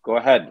 go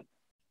ahead.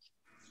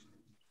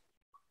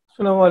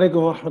 Assalamu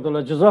alaikum wa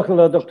rahmatullah.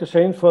 Jazakallah, Dr.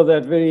 Sahin, for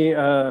that very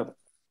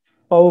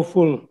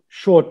powerful,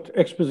 short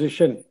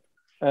exposition,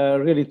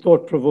 really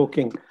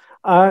thought-provoking.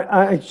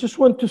 I just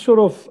want to sort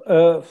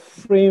of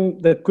frame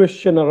the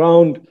question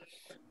around,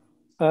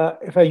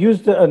 if I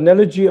use the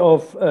analogy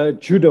of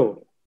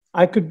judo,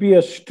 I could be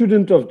a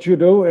student of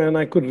judo and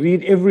I could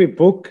read every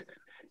book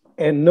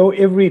and know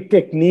every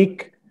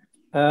technique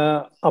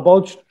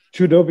about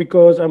judo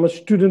because I'm a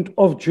student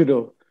of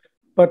judo.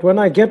 But when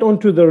I get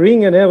onto the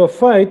ring and have a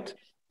fight,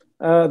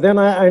 then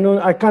I know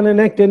I can't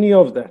enact any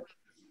of that.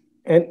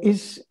 And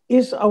is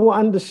our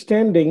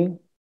understanding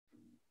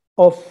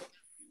of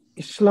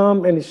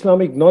Islam and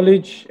Islamic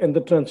knowledge and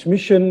the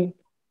transmission,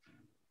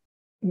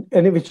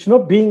 and if it's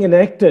not being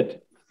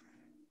enacted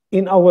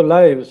in our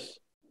lives,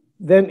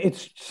 then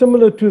it's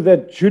similar to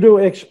that judo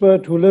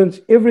expert who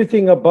learns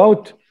everything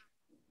about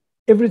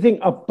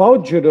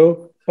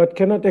judo, but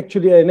cannot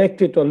actually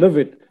enact it or live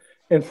it.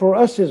 And for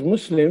us as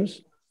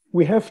Muslims,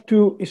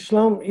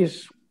 Islam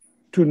is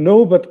to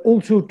know, but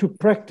also to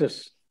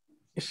practice.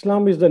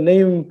 Islam is the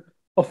name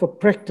of a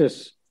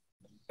practice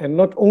and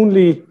not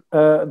only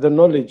the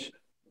knowledge.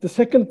 The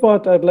second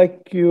part I'd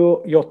like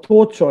your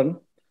thoughts on.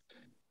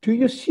 Do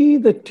you see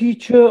the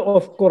teacher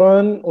of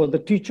Quran or the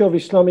teacher of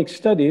Islamic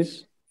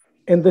studies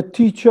and the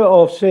teacher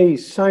of, say,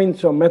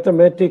 science or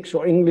mathematics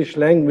or English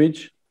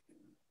language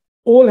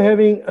all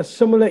having a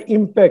similar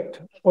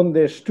impact on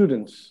their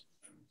students?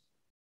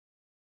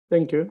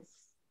 Thank you.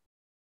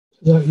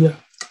 Yeah.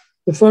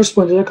 The first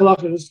point,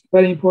 is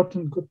very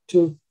important. Good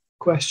two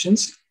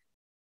questions.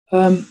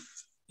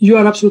 You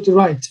are absolutely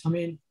right. I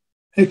mean,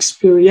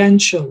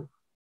 experiential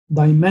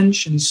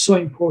dimension is so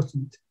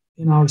important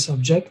in our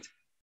subject.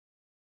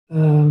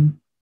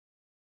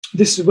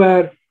 This is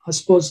where I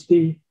suppose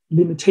the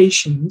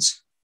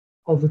limitations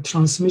of the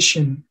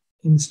transmission,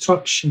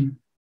 instruction,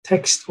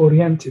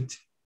 text-oriented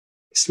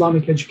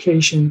Islamic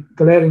education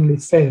glaringly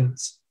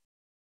fails.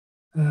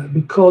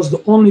 Because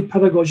the only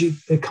pedagogy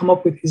they come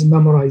up with is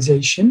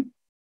memorization.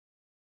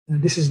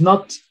 This is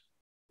not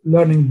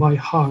learning by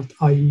heart,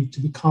 i.e.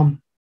 to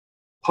become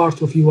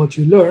part of you what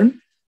you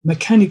learn,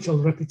 mechanical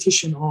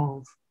repetition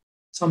of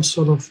some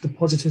sort of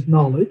deposited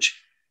knowledge.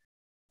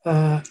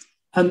 And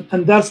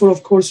therefore,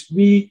 of course,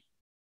 we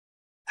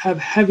have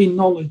heavy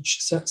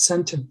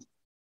knowledge-centered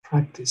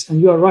practice.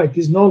 And you are right,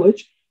 this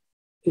knowledge,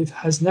 it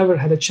has never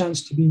had a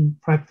chance to be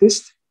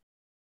practiced,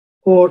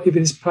 or if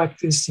it is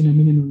practiced in a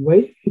minimum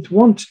way, it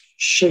won't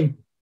shape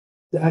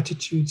the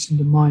attitudes and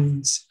the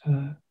minds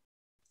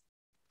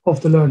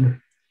of the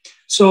learner.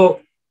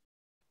 So,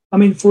 I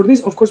mean, for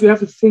this, of course, we have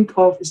to think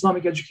of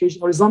Islamic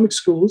education or Islamic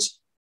schools.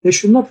 They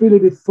should not really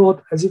be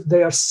thought as if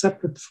they are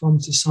separate from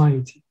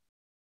society.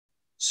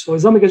 So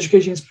Islamic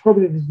education is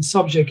probably the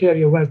subject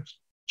area where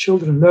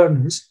children,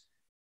 learners,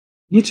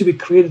 need to be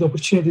created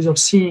opportunities of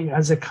seeing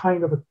as a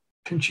kind of a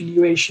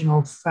continuation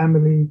of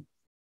family,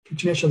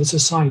 continuation of the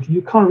society.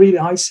 You can't really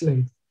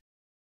isolate,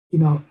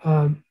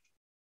 and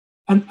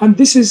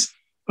this is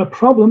a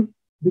problem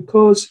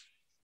because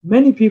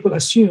many people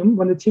assume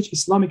when they teach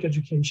Islamic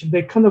education,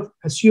 they kind of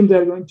assume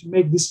they're going to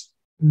make these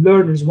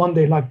learners one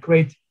day like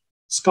great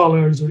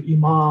scholars or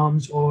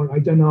imams or, I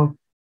don't know,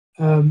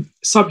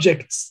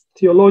 subjects,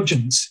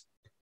 theologians,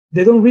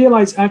 they don't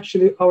realize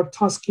actually our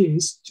task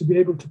is to be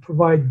able to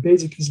provide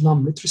basic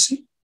Islam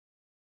literacy,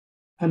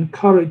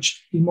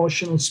 encourage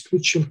emotional,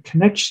 spiritual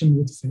connection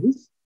with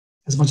faith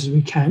as much as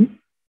we can.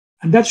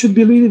 And that should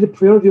be really the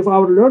priority of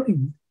our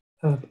learning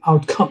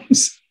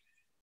outcomes.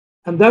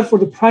 And therefore,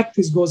 the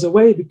practice goes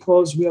away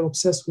because we are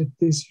obsessed with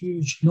these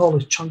huge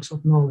knowledge, chunks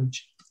of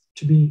knowledge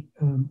to be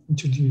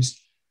introduced.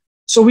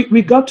 So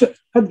we got to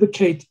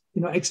advocate,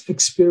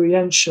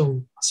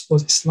 experiential, I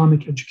suppose,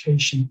 Islamic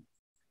education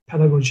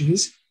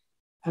pedagogies,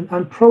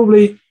 and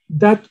probably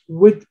that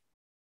would,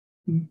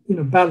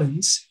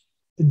 balance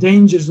the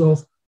dangers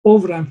of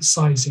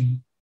overemphasizing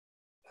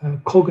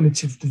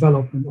cognitive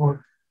development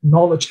or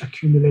knowledge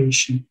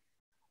accumulation.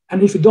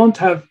 And if you don't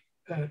have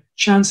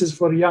chances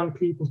for young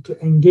people to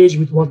engage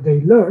with what they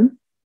learn,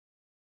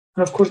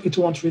 and of course, it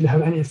won't really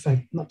have any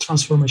effect, not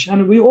transformation.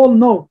 And we all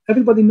know,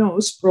 everybody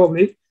knows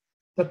probably,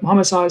 that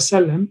Muhammad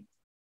SAW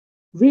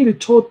really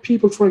taught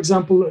people, for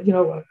example,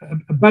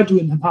 a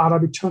Bedouin, an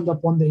Arabi, turned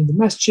up one day in the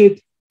masjid.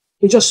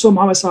 He just saw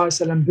Muhammad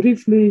SAW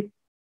briefly,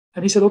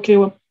 and he said, okay,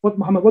 well,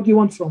 Muhammad, what do you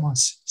want from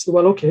us? He said,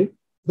 well, okay,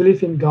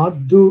 believe in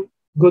God, do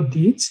good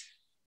deeds,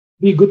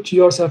 be good to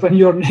yourself and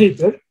your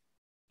neighbor.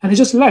 And he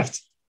just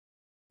left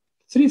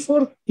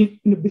 3-4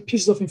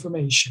 pieces of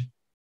information.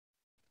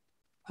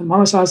 And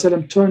Muhammad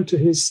SAW turned to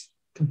his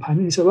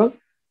companion. He said, well,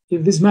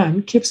 if this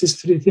man keeps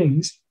these 3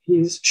 things, he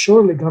is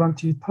surely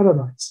guaranteed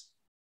paradise.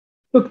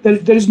 Look,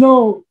 there is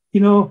no,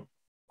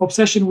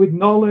 obsession with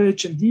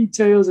knowledge and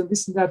details and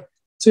this and that.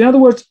 So in other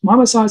words,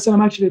 Muhammad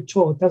SAW actually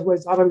taught, that's why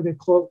it's Arabic,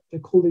 they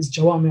call this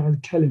Jawami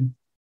al-Kalim.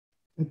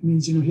 That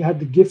means, he had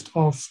the gift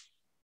of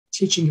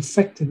teaching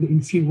effectively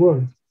in few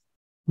words.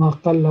 Ma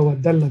qalla wa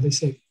dalla, they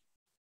say.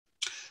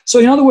 So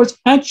in other words,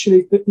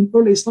 actually, in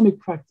early Islamic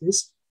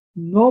practice,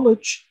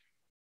 knowledge,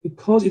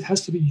 because it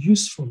has to be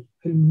useful,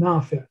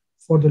 al-nafi'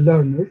 for the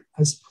learner,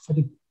 as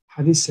prophetic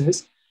hadith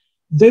says,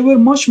 they were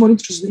much more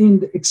interested in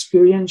the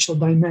experiential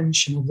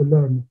dimension of the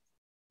learning.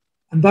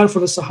 And therefore,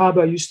 the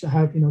Sahaba used to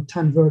have,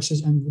 10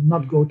 verses and would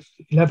not go to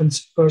the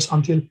 11th verse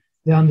until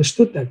they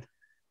understood that.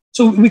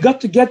 So we got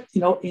to get,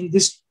 in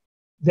this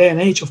day and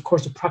age, of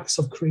course, the practice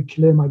of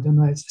curriculum, I don't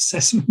know, it's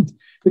assessment.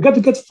 We got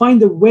to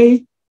find a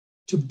way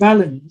to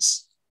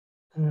balance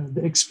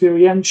the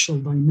experiential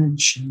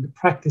dimension, the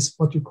practice,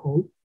 what you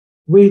call,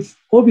 with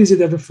obviously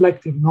the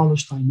reflective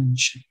knowledge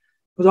dimension.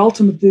 But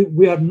ultimately,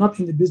 we are not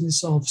in the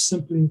business of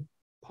simply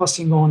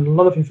passing on a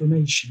lot of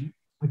information,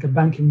 like a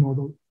banking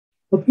model.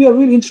 But we are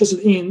really interested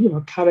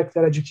in,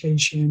 character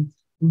education,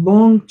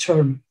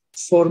 long-term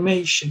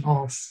formation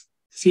of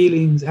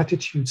feelings,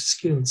 attitudes,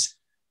 skills.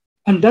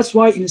 And that's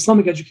why in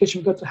Islamic education,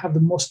 we've got to have the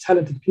most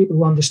talented people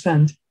who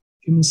understand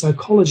human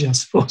psychology, I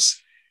suppose.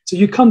 So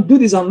you can't do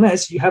this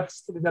unless you have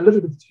studied a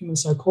little bit of human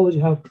psychology,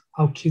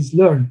 how kids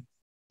learn,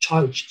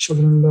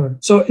 children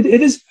learn. So it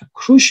is a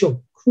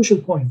crucial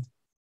point.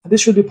 And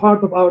this should be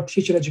part of our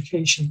teacher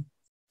education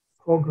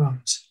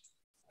programs.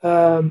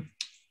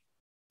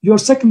 Your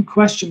second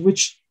question,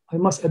 which I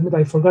must admit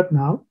I forgot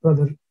now,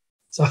 Brother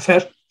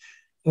Zafer,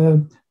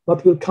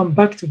 but we'll come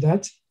back to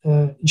that,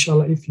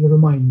 inshallah, if you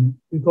remind me.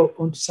 We go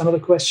on to some other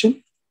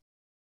question.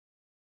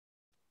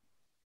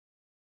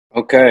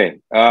 Okay.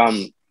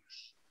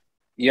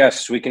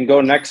 Yes, we can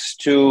go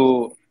next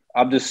to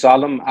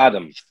Abdul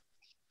Adam.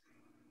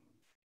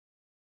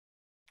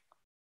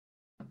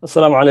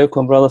 Assalamu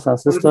alaikum, brothers and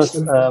sisters.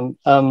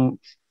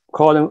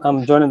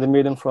 I'm joining the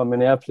meeting from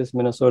Minneapolis,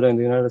 Minnesota in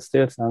the United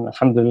States, and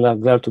alhamdulillah,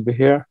 glad to be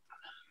here.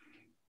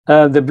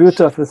 The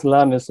beauty of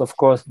Islam is, of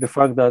course, the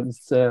fact that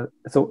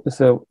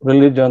it's a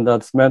religion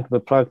that's meant to be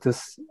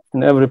practiced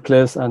in every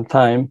place and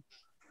time.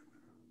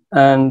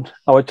 And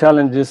our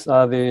challenges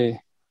are the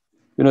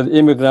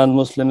immigrant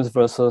Muslims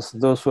versus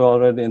those who are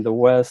already in the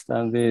West,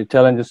 and the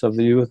challenges of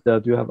the youth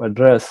that you have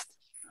addressed.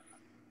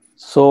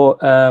 So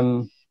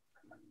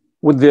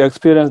with the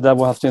experience that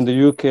we have seen in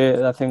the UK,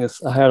 I think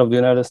it's ahead of the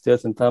United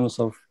States in terms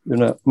of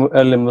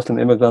early Muslim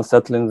immigrants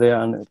settling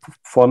there and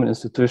forming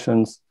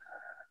institutions.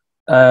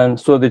 And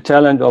so the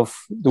challenge of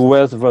the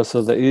West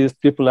versus the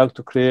East, people like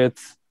to create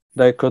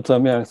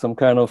dichotomy and some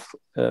kind of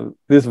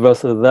this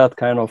versus that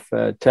kind of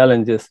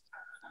challenges.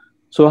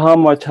 So how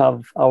much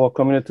have our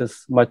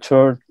communities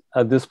matured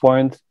at this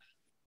point?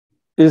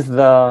 Is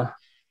the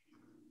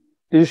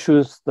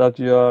issues that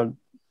you are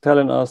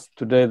telling us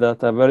today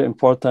that are very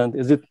important,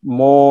 is it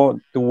more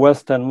the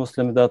Western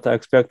Muslims that are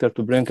expected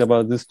to bring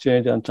about this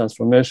change and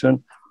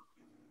transformation?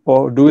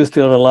 Or do we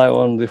still rely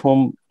on the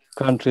home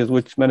countries,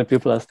 which many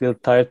people are still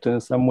tied to in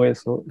some way?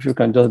 So if you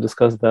can just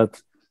discuss that.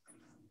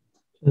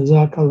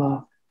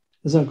 Jazakallah.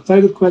 That's a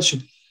very good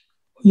question.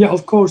 Yeah,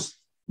 of course,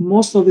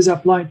 most of this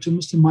apply to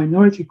Muslim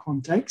minority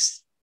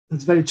context.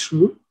 That's very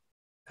true.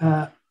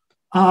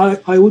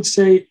 I would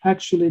say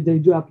actually they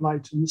do apply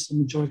to Muslim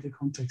majority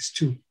context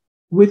too,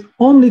 with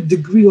only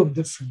degree of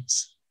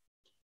difference.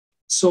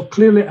 So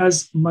clearly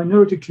as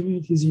minority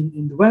communities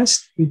in the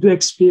West, we do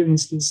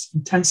experience this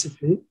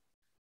intensively.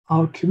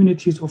 Our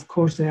communities, of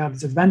course, they are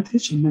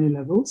disadvantaged in many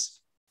levels.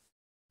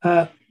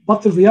 But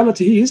But the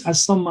reality is, as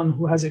someone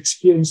who has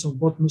experience of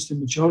both Muslim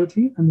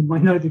majority and the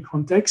minority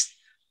context,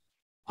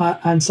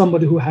 and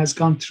somebody who has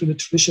gone through the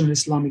traditional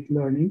Islamic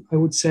learning, I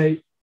would say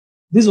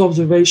these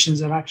observations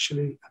are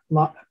actually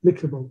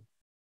applicable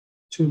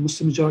to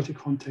Muslim majority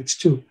context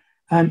too.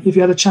 And if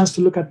you had a chance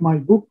to look at my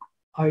book,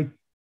 I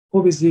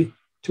obviously,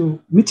 to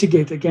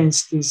mitigate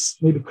against this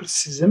maybe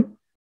criticism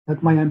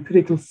that my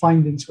empirical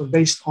findings were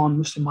based on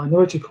Muslim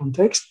minority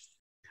context,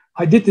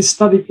 I did this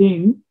study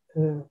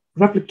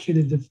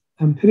replicated the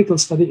empirical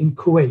study in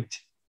Kuwait,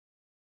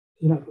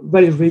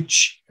 very rich,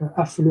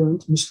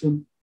 affluent Muslim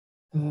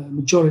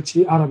majority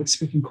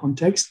Arabic-speaking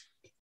context.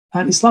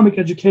 And Islamic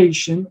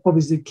education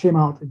obviously came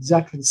out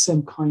exactly the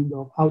same kind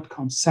of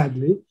outcomes,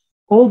 sadly,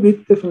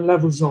 albeit different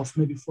levels of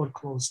maybe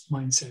foreclosed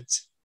mindsets.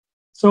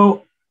 So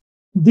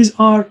these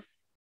are,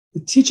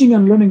 the teaching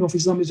and learning of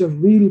Islam is a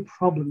really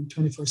problem in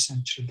 21st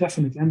century,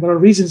 definitely. And there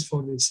are reasons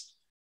for this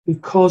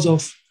because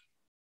of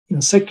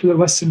secular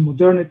Western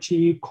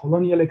modernity,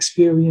 colonial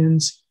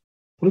experience,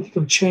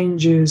 political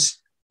changes,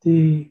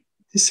 the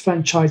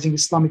disfranchising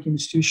Islamic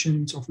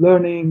institutions of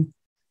learning.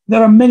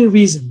 There are many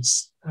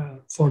reasons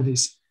for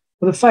this.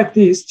 But the fact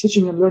is,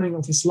 teaching and learning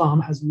of Islam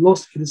has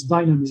lost its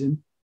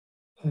dynamism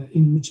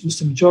in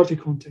Muslim majority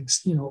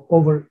context,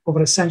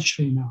 over a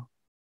century now.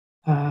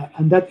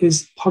 And that is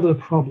part of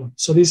the problem.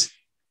 So this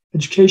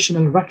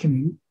educational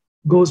reckoning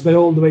goes by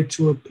all the way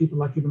to people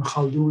like Ibn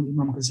Khaldun,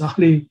 Imam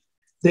Ghazali.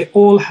 They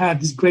all had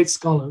these great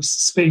scholars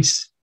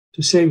space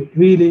to say,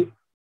 really,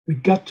 we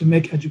got to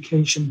make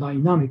education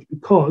dynamic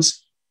because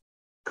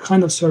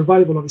kind of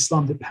survival of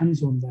Islam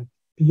depends on that,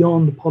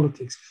 beyond the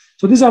politics.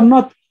 So these are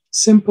not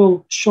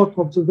simple, short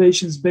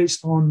observations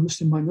based on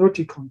Muslim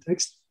minority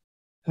context,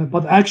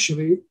 but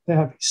actually they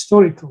have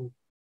historical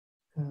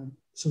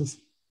sort of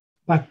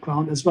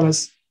background as well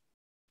as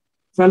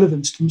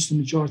relevance to Muslim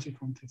majority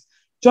context.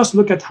 Just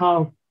look at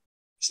how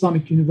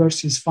Islamic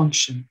universities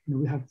function.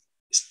 We have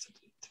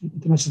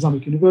international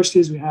Islamic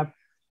universities, we have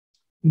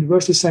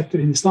university sector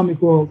in the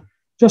Islamic world.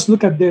 Just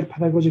look at their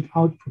pedagogic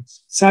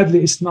outputs.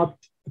 Sadly, it's not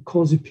a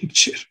cozy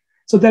picture.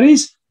 So there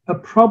is a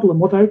problem,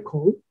 what I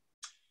call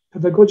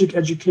pedagogic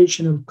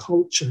educational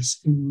cultures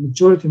in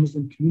majority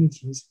Muslim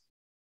communities.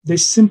 They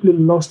simply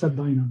lost that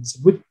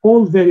dynamism with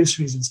all various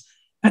reasons.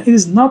 And it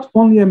is not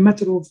only a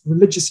matter of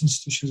religious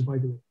institutions, by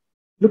the way.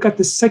 Look at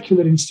the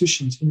secular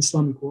institutions in the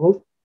Islamic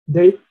world.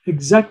 They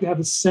exactly have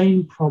the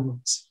same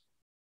problems,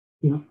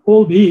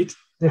 albeit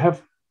they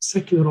have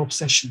secular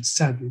obsessions,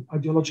 sadly,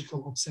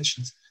 ideological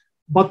obsessions.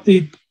 But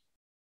the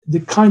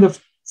kind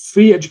of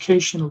free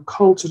educational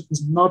culture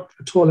is not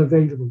at all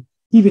available,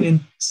 even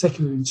in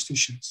secular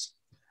institutions.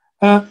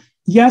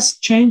 Yes,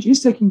 change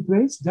is taking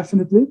place,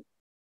 definitely.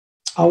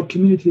 Our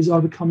communities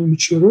are becoming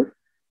maturer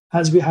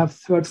as we have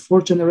third,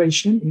 fourth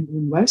generation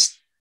in West,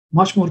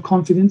 much more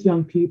confident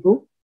young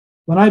people.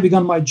 When I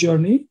began my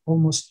journey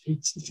almost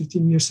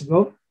 15 years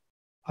ago,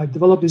 I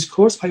developed this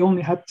course. I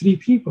only had 3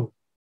 people.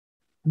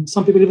 And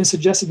some people even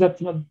suggested that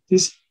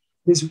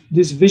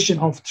this vision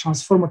of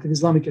transformative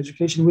Islamic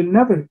education will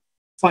never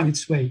find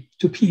its way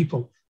to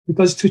people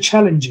because it's too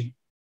challenging.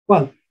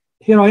 Well,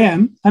 here I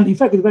am. And in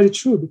fact, it's very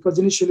true because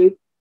initially,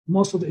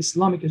 most of the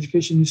Islamic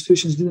education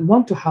institutions didn't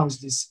want to house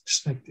this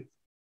perspective.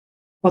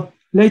 But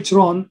later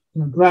on,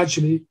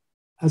 gradually,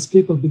 as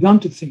people began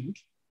to think,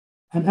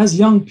 and as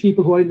young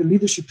people who are in the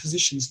leadership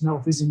positions now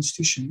of these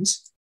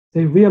institutions,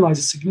 they realize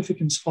the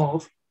significance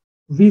of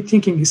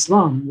rethinking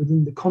Islam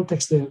within the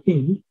context they are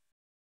in,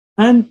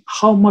 and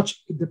how much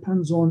it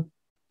depends on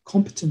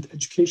competent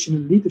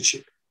educational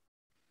leadership.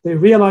 They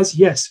realize,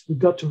 yes,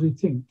 we've got to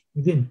rethink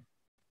within.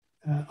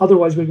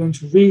 Otherwise, we're going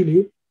to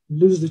really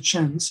lose the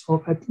chance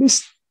of at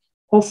least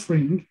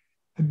offering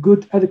a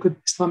good, adequate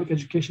Islamic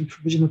education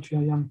provision to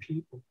our young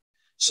people.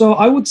 So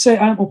I would say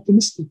I'm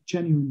optimistic,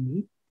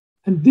 genuinely.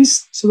 And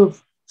this sort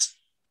of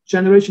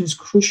generation is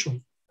crucial.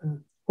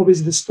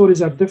 Obviously, the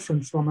stories are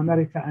different from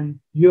America and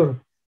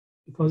Europe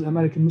because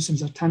American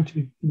Muslims tend to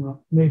be,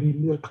 maybe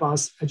middle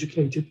class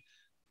educated,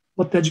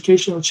 but the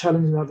educational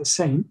challenges are the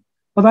same.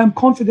 But I'm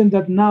confident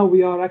that now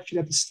we are actually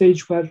at the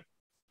stage where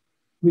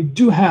we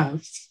do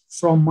have,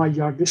 from my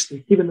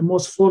yardistic, even the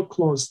most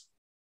foreclosed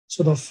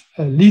sort of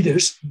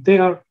leaders, they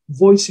are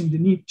voicing the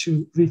need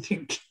to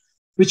rethink,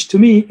 which to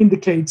me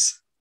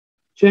indicates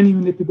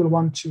genuinely people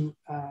want to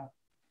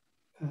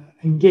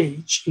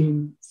engage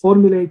in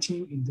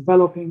formulating, in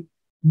developing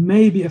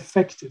maybe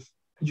effective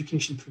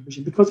education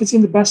provision, because it's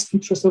in the best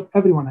interest of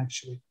everyone,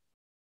 actually.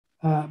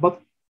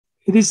 But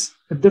it is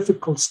a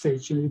difficult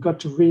stage. You've got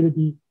to really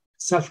be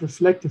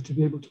self-reflective to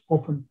be able to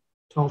open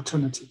to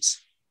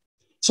alternatives.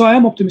 So I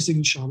am optimistic,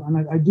 inshallah,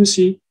 and I do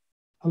see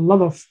a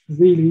lot of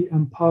really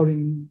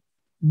empowering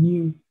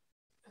new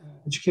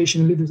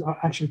educational leaders are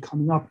actually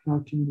coming up in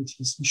our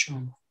communities,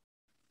 inshallah.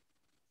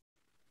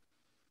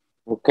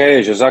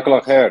 Okay,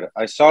 Jazakallah khair.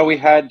 I saw we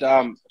had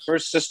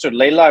first Sister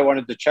Layla. I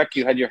wanted to check.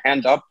 You had your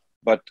hand up,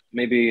 but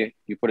maybe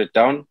you put it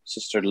down.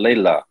 Sister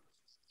Layla.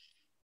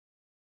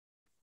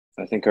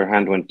 I think her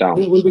hand went down.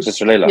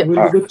 Sister Layla.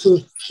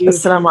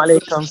 Assalamu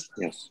alaikum.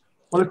 Yes.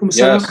 Walaikum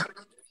assalam. Yes.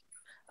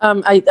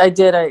 I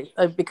did.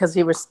 I because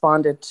he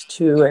responded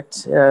to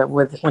it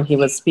when he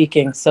was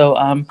speaking. So,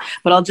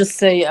 but I'll just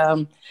say,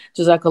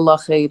 Jazakallah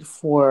khair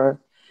for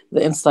the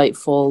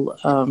insightful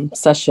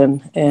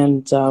session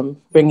and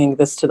bringing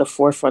this to the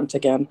forefront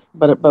again.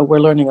 But we're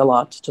learning a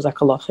lot.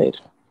 Jazakallah khair.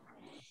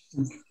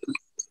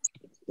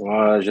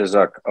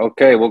 Jazak.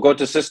 Okay, we'll go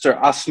to Sister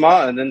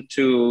Asma and then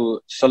to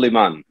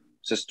Suleiman.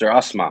 Sister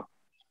Asma.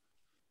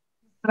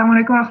 Assalamu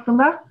alaikum wa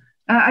rahmatullah.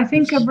 I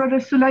think Brother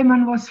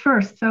Suleiman was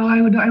first, so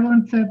I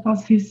won't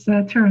pass his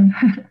turn.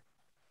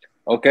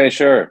 Okay,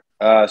 sure.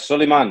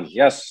 Suleiman,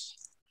 yes.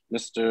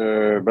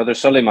 Mr. Brother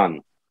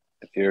Suleiman,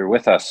 if you're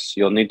with us,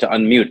 you'll need to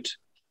unmute.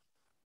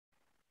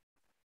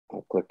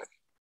 I'll click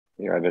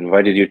here. I've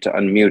invited you to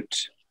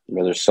unmute,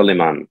 Brother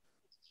Suleiman.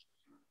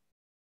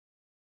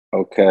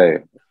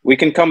 Okay. We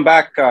can come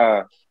back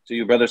to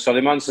you, Brother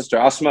Suleiman. Sister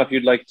Asma, if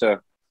you'd like to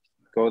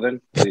go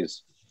then,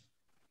 please.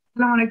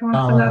 Assalamu alaikum wa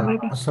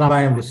rahmatullah.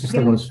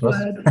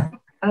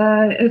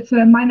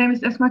 My name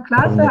is Esma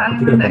Klaassen.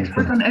 I'm an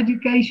expert on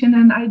education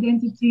and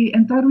identity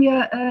and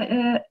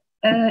Tarbiyah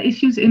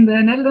issues in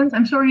the Netherlands.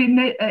 I'm sorry,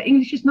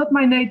 English is not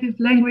my native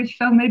language,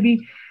 so maybe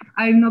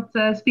I'm not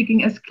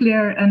speaking as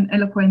clear and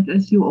eloquent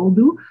as you all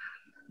do.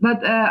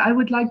 But I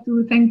would like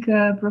to thank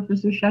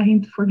Professor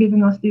Sahin for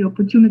giving us the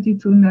opportunity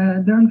to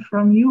learn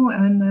from you.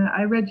 And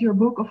I read your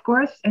book, of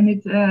course,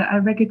 and I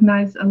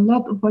recognize a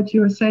lot of what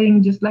you're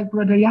saying, just like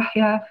Brother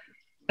Yahya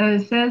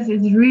says.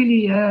 It's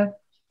really an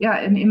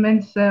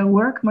immense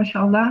work,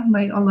 mashallah.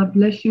 May Allah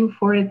bless you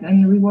for it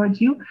and reward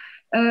you.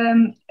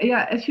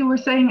 As you were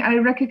saying, I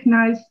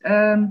recognize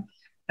the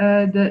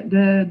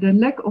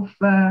lack of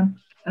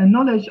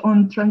knowledge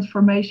on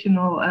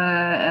transformational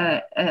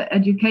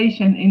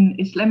education in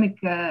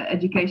Islamic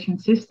education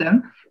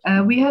system.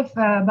 We have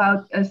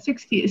about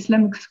 60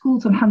 Islamic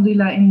schools,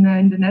 alhamdulillah, in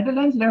the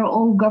Netherlands. They're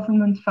all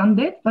government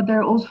funded, but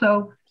they're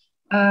also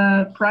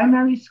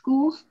primary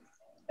schools.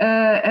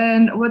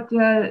 And what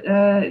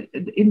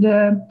in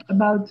the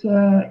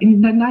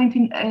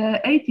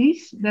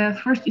 1980s, the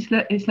first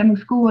Islamic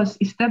school was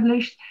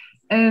established.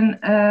 And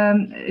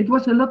it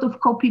was a lot of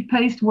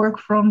copy-paste work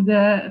from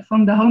the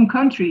home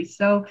country.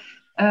 So,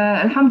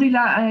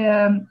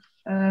 alhamdulillah,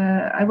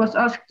 I was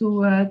asked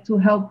to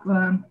help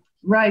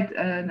write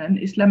an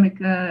Islamic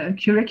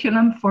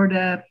curriculum for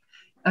the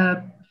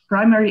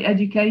primary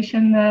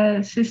education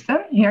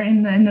system here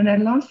in the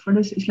Netherlands for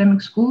these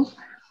Islamic schools.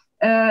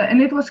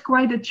 And it was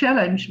quite a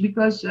challenge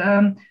because,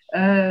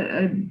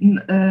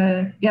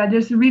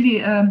 there's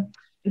really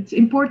it's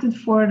important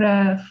for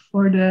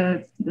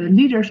the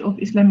leaders of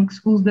Islamic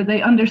schools that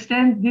they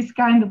understand this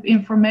kind of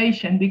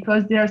information,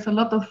 because there's a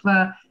lot of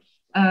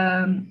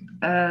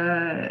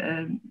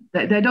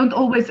they don't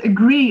always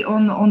agree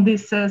on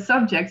this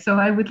subject. So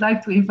I would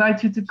like to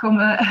invite you to come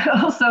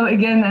also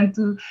again and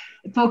to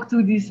talk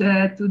to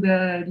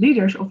the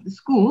leaders of the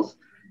schools.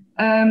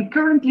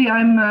 Currently,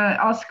 I'm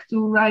asked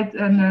to write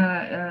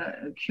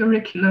a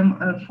curriculum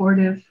for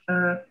the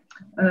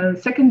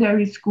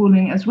secondary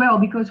schooling as well,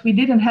 because we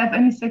didn't have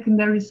any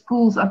secondary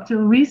schools up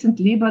till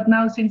recently, but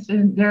now since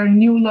their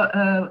new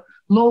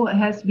law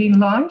has been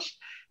launched,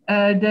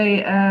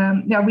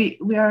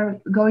 we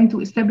are going to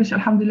establish,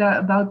 alhamdulillah,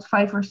 about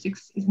 5 or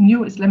 6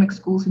 new Islamic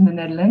schools in the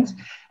Netherlands.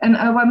 And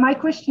my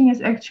question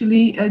is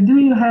actually, do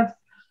you have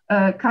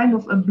kind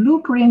of a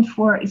blueprint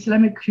for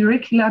Islamic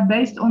curricula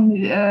based on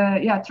the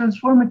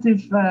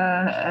transformative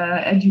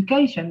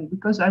education?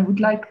 Because I would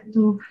like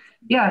to,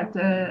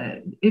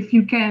 if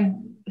you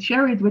can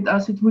share it with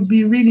us, it would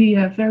be really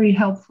very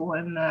helpful.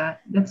 And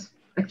that's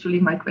actually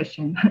my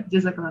question.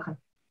 Jazakallah khair.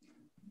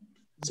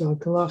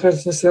 Jazakallah khair,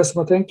 Sister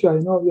Asma. Thank you. I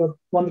know your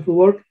wonderful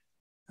work.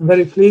 I'm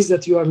very pleased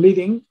that you are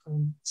leading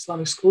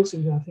Islamic schools.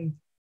 I think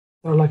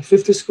there are like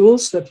 50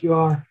 schools that you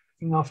are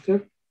looking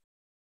after,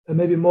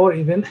 maybe more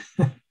even.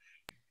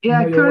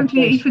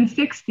 Currently even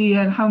 60,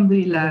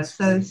 alhamdulillah.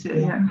 So,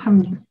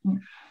 alhamdulillah.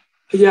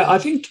 Yeah, I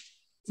think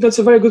that's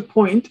a very good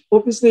point.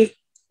 Obviously,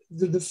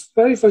 the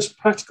very first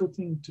practical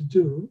thing to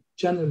do,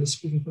 generally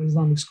speaking, for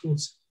Islamic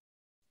schools,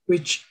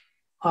 which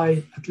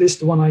at least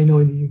the one I know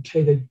in the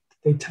UK,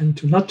 they tend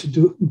to not to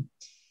do.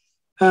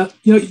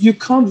 You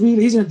can't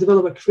really easily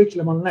develop a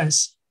curriculum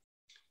unless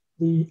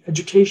the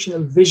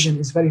educational vision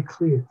is very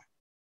clear.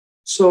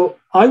 So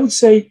I would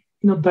say,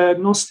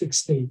 diagnostic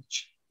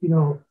stage,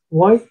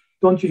 why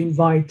don't you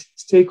invite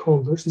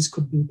stakeholders? This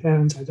could be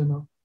parents, I don't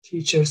know,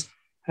 teachers,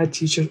 head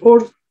teachers,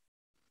 or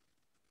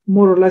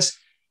more or less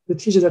the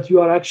teachers that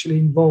you are actually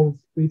involved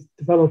with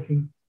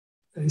developing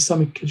the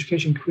Islamic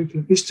education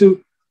curriculum, is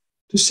to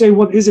say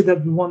what is it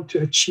that we want to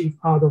achieve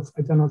out of,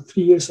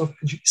 3 years of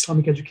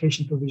Islamic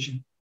education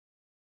provision.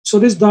 So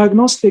this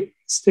diagnostic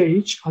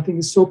stage, I think,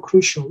 is so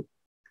crucial,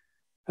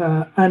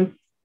 and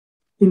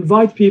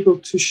invite people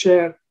to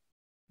share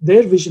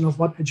their vision of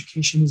what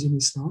education is in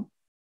Islam.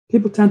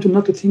 People tend to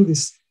not to think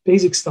this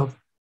basic stuff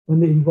when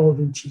they're involved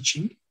in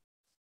teaching.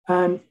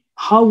 And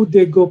how would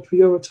they go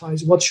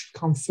prioritize what should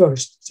come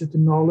first? Is it the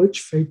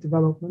knowledge, faith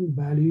development,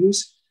 values,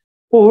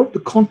 or the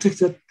context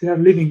that they are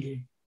living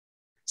in?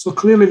 So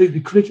clearly the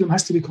curriculum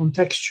has to be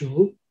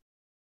contextual.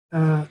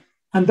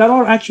 And there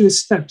are actually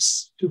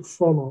steps to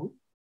follow.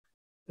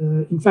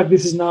 In fact,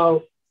 this is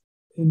now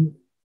in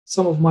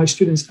some of my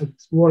students at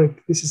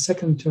Warwick, this is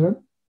second term.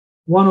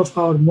 One of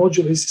our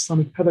modules is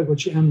Islamic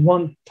pedagogy, and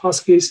one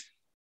task is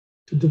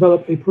to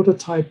develop a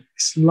prototype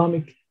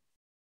Islamic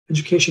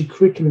education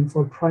curriculum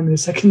for primary and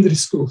secondary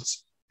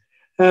schools.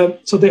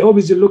 So they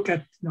obviously look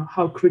at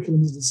how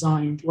curriculum is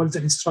designed, what is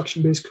an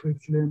instruction-based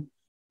curriculum,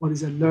 what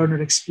is a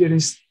learner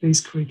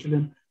experience-based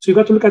curriculum. So you've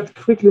got to look at the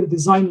curriculum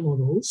design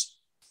models,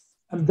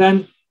 and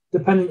then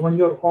depending on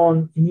your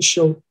own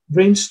initial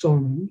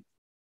brainstorming,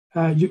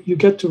 you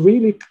get to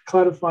really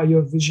clarify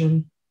your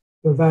vision,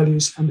 your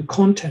values, and the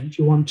content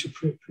you want to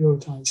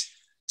prioritize.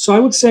 So I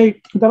would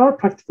say there are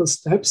practical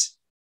steps,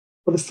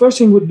 but the first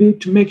thing would be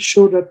to make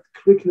sure that the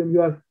curriculum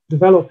you are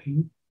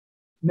developing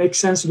makes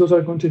sense to those who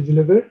are going to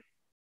deliver,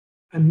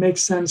 and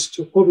makes sense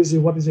to obviously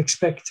what is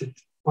expected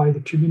by the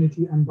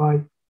community and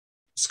by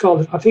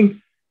scholars. I think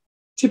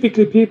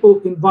typically people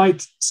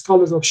invite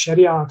scholars of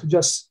Sharia to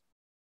just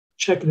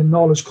check the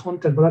knowledge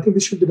content, but I think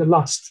this should be the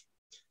last,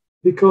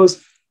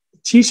 because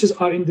teachers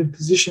are in the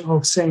position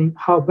of saying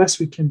how best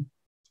we can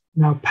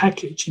now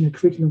package in a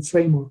curriculum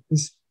framework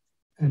this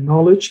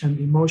knowledge and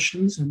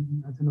emotions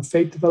and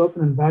faith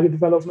development and value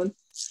development.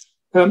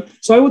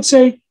 So I would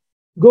say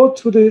go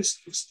to the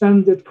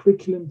standard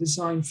curriculum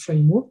design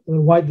framework that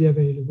are widely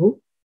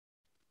available,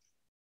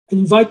 and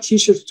invite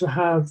teachers to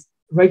have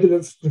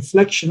regular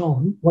reflection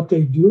on what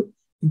they do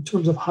in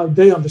terms of how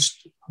they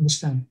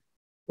understand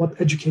what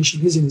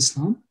education is in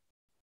Islam,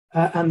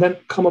 and then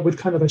come up with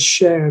kind of a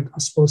shared, I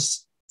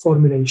suppose,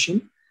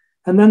 formulation.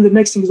 And then the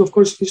next thing is, of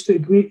course, is to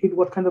agree in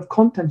what kind of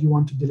content you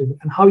want to deliver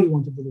and how you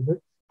want to deliver,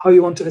 how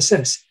you want to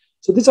assess.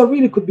 So this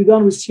really could be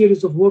done with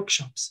series of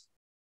workshops.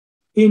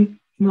 In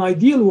an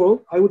ideal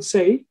world, I would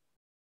say,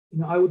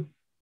 I would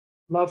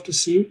love to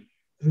see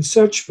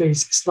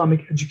research-based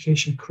Islamic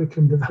education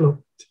curriculum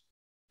developed.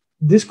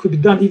 This could be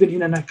done even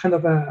in a kind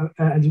of a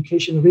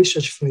education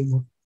research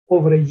framework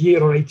over a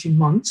year or 18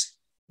 months.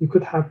 You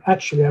could have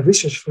actually a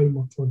research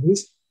framework for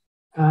this,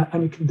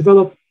 and you can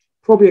develop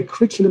probably a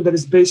curriculum that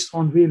is based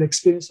on real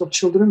experience of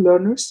children,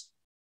 learners,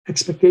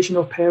 expectation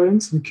of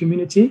parents, the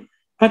community,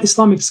 and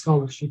Islamic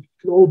scholarship. You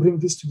could all bring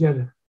this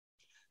together.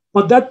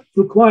 But that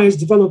requires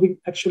developing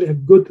actually a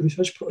good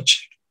research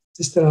project,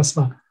 Sister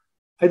Asma.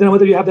 I don't know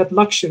whether you have that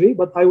luxury,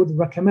 but I would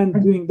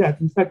recommend doing that.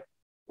 In fact,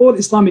 all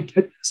Islamic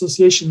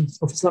associations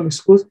of Islamic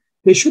schools,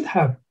 they should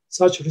have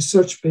such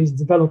research-based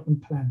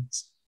development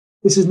plans.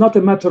 This is not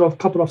a matter of a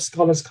couple of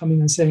scholars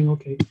coming and saying,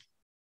 okay,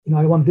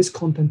 I want this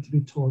content to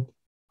be taught.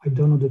 I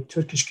don't know, the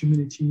Turkish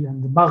community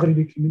and the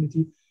Maghribi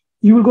community.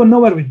 You will go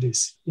nowhere with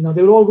this. They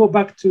will all go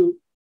back to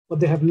what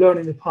they have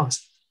learned in the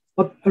past.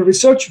 But a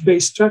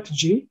research-based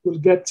strategy will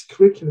get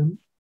curriculum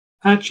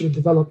actually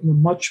developed in a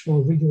much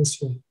more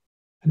rigorous way,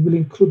 and will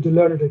include the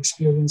learner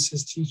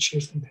experiences,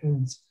 teachers, and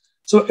parents.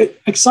 So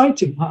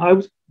exciting. I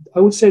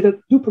would say that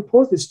do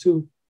propose this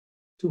to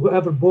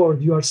whoever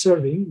board you are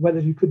serving, whether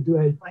you could do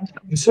a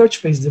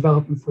research-based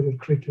development for your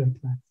curriculum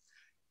plan.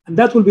 And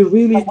that will be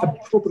really a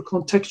proper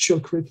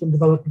contextual curriculum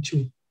development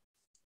tool.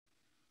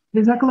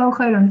 Jazakallah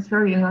khairan. It's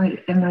very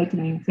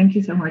enlightening. Thank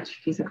you so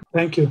much.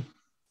 Thank you.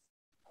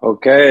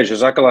 Okay,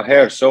 Jazakallah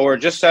khair. So we're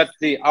just at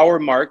the hour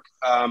mark.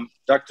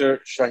 Dr.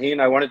 Sahin,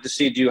 I wanted to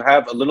see, do you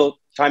have a little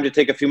time to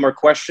take a few more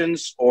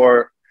questions,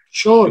 or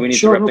do we need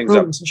to wrap things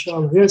up?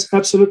 Inshallah. Yes,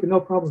 absolutely,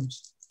 no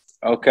problems.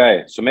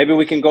 Okay, so maybe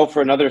we can go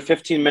for another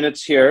 15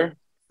 minutes here,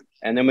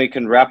 and then we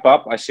can wrap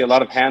up. I see a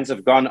lot of hands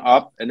have gone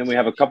up, and then we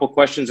have a couple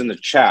questions in the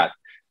chat.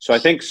 So I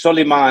think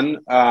Soliman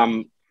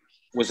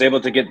was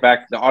able to get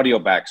back the audio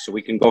back, so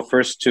we can go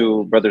first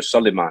to Brother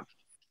Soliman.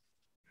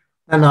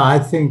 No, I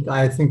think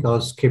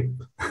I'll skip.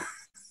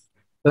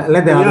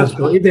 Let the others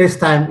go. If there's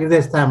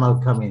time, I'll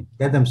come in.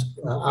 Let them.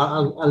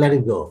 I'll let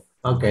it go.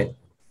 Okay.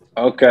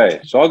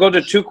 Okay, so I'll go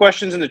to two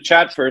questions in the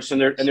chat first, and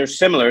they're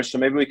similar, so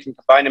maybe we can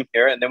combine them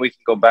here, and then we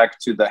can go back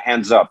to the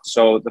hands up.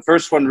 So the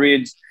first one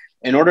reads,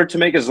 in order to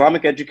make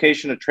Islamic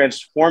education a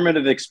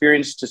transformative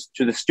experience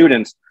to the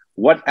students,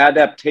 what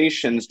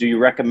adaptations do you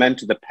recommend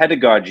to the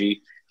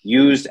pedagogy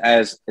used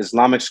as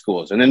Islamic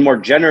schools? And then more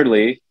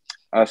generally,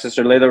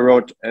 Sister Layla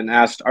wrote and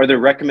asked, are there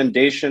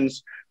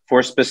recommendations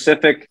for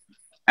specific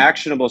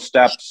actionable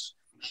steps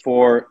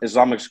for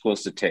Islamic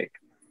schools to take?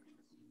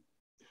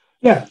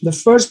 Yeah, the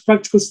first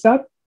practical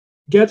step,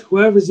 get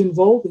whoever is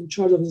involved in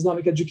charge of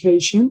Islamic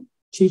education,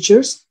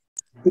 teachers.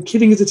 The key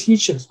thing is the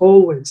teachers,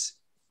 always,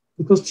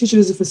 because teacher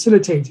is a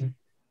facilitator.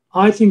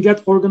 I think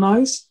get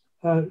organized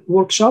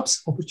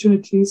workshops,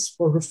 opportunities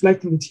for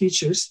reflecting the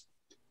teachers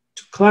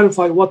to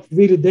clarify what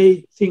really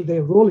they think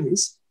their role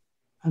is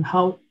and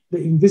how they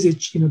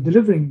envisage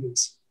delivering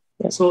this.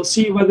 So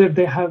see whether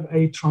they have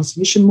a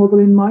transmission model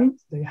in mind.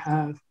 They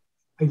have,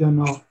 I don't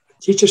know,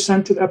 a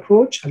teacher-centered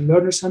approach, a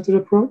learner-centered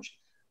approach.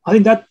 I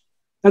think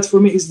that for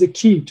me is the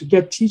key, to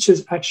get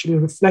teachers actually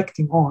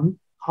reflecting on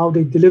how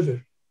they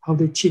deliver, how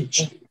they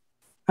teach.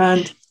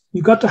 And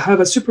you got to have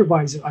a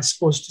supervisor, I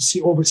suppose,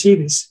 to oversee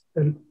this.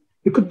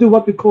 You could do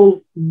what we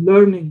call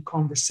learning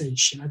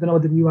conversation. I don't know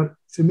whether you are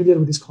familiar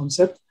with this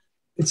concept.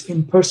 it's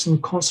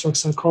in-person construct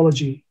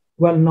psychology,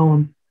 well-known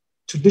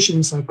tradition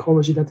in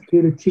psychology that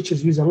really teachers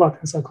use a lot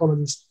and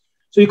psychologists.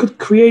 So you could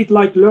create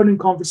like learning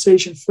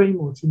conversation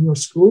frameworks in your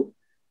school,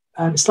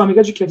 and Islamic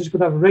educators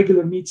could have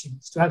regular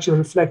meetings to actually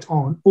reflect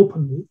on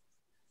openly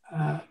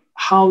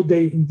how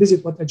they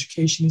envisage what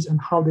education is and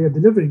how they are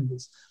delivering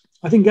this.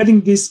 I think getting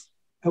this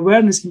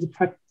awareness in the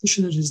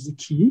practitioners is the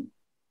key,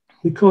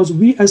 because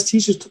we as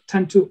teachers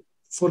tend to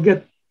forget,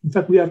 in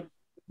fact, we are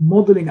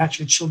modeling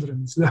actually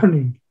children's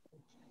learning,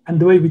 and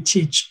the way we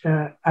teach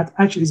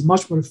actually is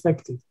much more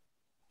effective.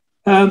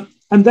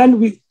 And then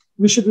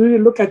we should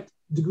really look at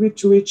the degree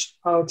to which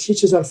our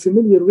teachers are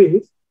familiar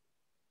with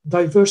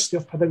diversity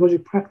of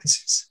pedagogic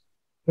practices.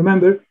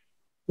 Remember,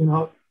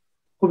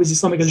 obviously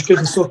Islamic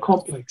education is so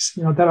complex.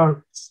 There are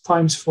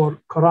times for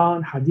Quran,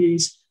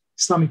 Hadith,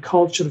 Islamic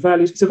culture,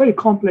 values. It's a very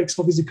complex,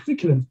 obviously,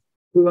 curriculum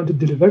we want to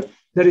deliver.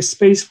 There is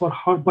space for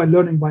heart by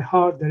learning by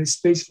heart. There is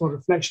space for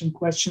reflection,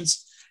 questions.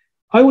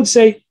 I would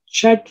say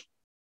check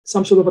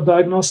some sort of a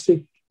diagnostic,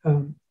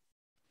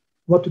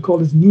 what we call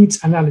is needs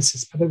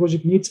analysis,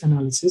 pedagogic needs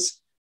analysis.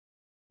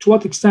 To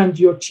what extent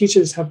your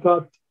teachers have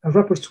got a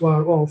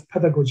repertoire of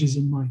pedagogies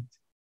in mind?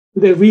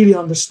 Do they really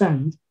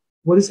understand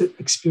what is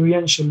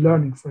experiential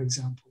learning, for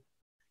example?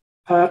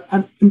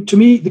 And to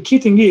me, the key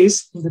thing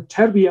is in the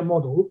Tarbiyah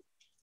model,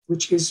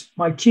 which is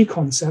my key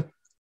concept,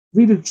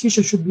 really the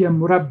teacher should be a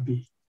murabbi.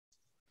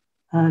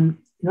 And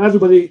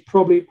everybody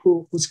probably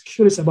who was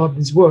curious about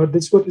this word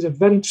is a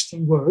very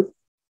interesting word,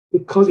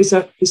 because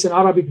it's an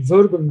Arabic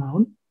verbal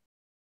noun.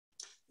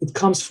 It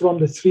comes from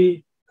the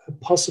three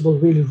possible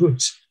really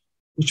roots,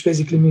 which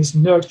basically means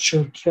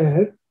nurture,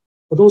 care,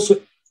 but also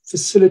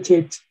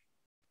facilitate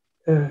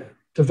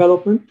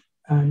development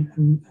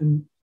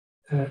and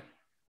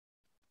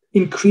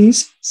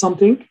increase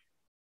something,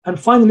 and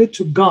finally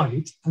to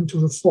guide and to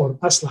reform,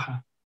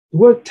 aslaha. The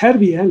word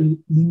tarbiyah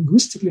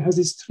linguistically has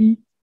these three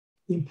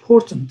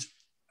important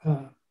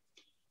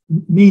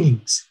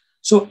meanings.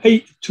 So a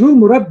true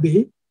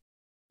murabbi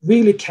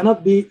really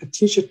cannot be a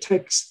teacher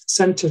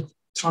text-centered,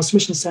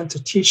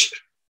 transmission-centered teacher.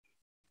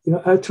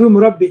 A true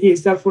murabbi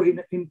is, therefore,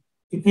 in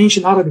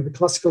ancient Arabic, the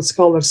classical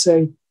scholars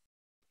say,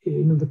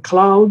 the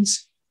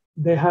clouds,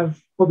 they have,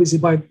 obviously,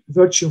 by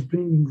virtue of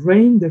bringing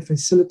rain, they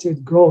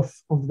facilitate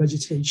growth of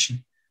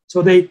vegetation.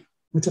 So they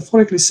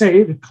metaphorically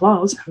say the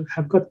clouds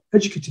have got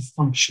educative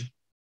function.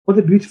 What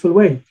a beautiful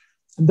way.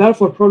 And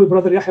therefore, probably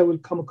Brother Yahya will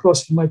come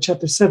across in my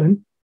chapter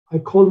 7, I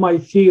call my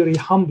theory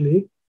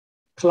humbly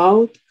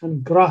cloud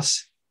and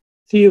grass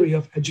theory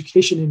of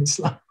education in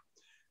Islam.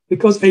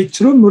 Because a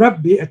true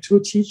murabbi, a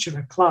true teacher,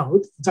 a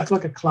cloud, exactly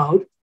like a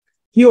cloud,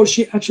 he or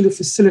she actually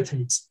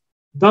facilitates,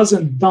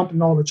 doesn't dump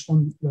knowledge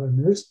on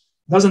learners,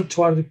 doesn't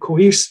try to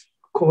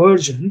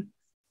coercion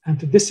and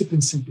to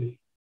discipline simply.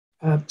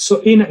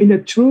 So in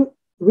a true,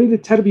 really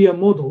tarbiyah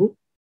model,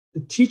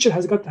 the teacher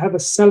has got to have a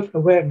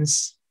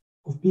self-awareness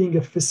of being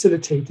a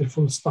facilitator,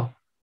 full stop.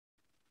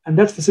 And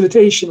that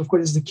facilitation, of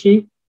course, is the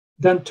key,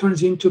 then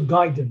turns into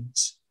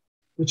guidance,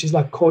 which is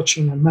like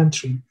coaching and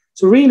mentoring.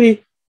 So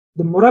really,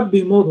 the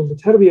murabbi model, the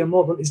tarbiyah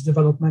model, is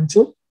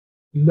developmental,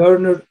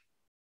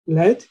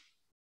 learner-led,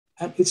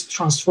 and it's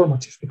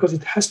transformative because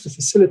it has to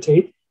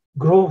facilitate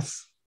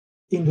growth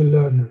in the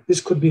learner. This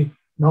could be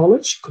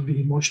knowledge, could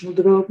be emotional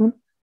development,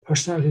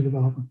 personality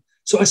development.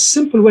 So a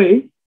simple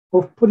way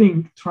of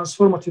putting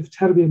transformative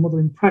tarbiyah model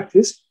in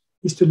practice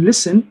is to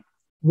listen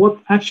what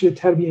actually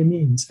tarbiyah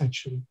means,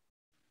 actually.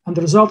 And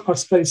the result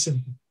is very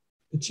simple.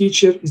 The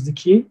teacher is the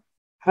key,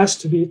 has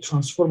to be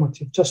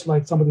transformative, just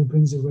like somebody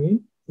brings the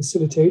rain,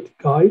 facilitate,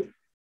 guide,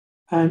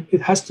 and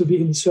it has to be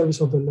in the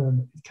service of the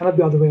learner. It cannot be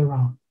the other way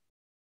around.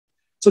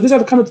 So these are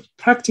the kind of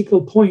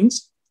practical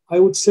points I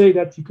would say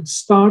that you could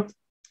start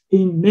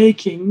in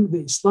making the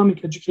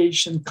Islamic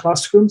education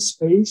classroom,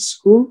 space,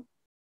 school,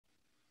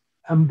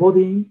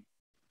 embodying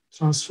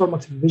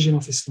transformative vision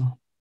of Islam.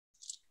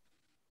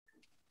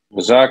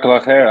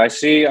 Jazakallah khair. I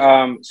see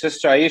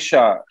Sister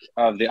Aisha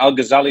of the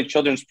Al-Ghazali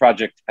Children's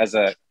Project has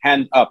a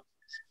hand up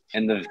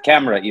in the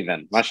camera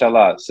even.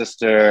 MashaAllah,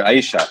 Sister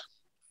Aisha.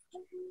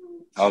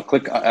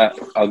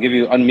 I'll give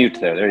you unmute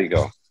there. There you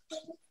go.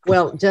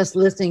 Well, just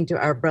listening to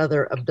our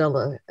brother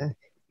Abdullah,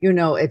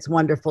 it's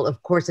wonderful.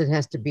 Of course, it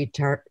has to be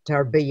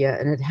tarbiyah,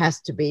 and it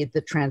has to be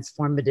the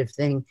transformative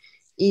thing,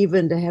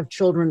 even to have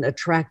children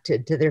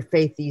attracted to their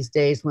faith these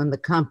days when the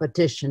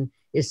competition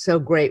is so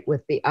great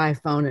with the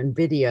iPhone and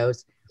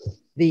videos.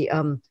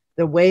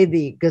 The way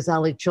the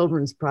Ghazali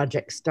Children's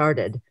Project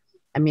started,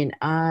 I mean,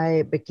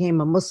 I became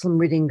a Muslim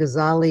reading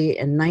Ghazali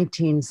in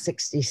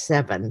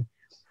 1967,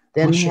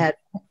 then had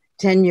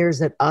 10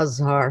 years at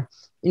Azhar,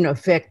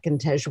 fiqh and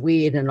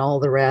tajweed and all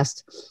the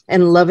rest,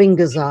 and loving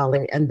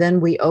Ghazali. And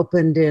then we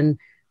opened in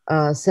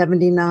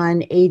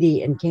 79,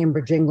 80 in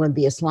Cambridge, England,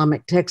 the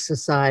Islamic Text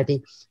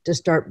Society to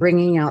start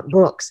bringing out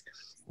books.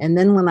 And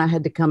then when I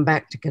had to come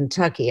back to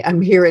Kentucky,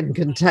 I'm here in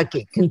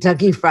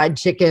Kentucky Fried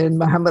Chicken,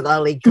 Muhammad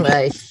Ali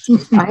Clay.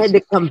 I had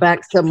to come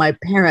back so my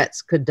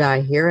parents could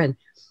die here. And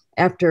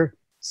after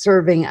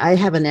serving, I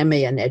have an MA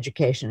in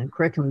education and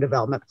curriculum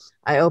development.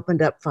 I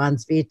opened up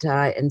Fons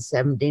Vitae in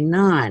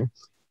 79,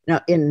 no,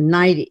 in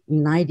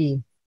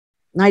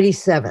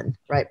 97,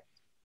 right?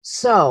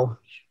 So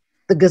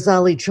the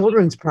Ghazali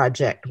Children's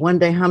Project, one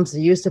day Hamza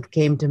Yusuf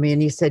came to me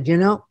and he said, you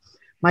know,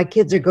 my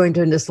kids are going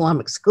to an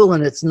Islamic school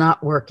and it's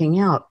not working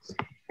out.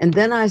 And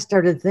then I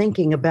started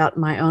thinking about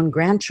my own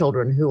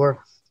grandchildren who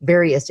are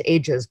various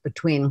ages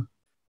between,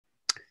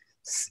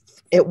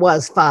 it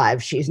was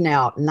 5, she's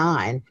now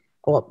 9.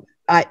 Well,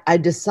 I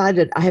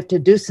decided I have to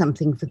do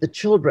something for the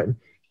children.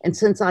 And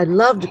since I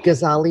loved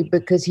Ghazali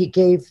because he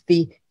gave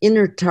the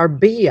inner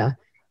tarbiyah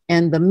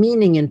and the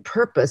meaning and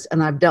purpose,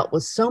 and I've dealt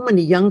with so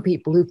many young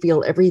people who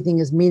feel everything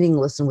is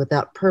meaningless and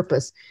without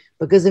purpose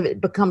because if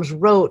it becomes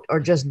rote or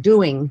just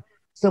doing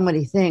so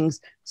many things.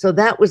 So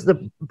that was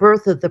the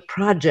birth of the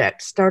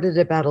project, started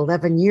about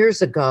 11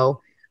 years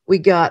ago. We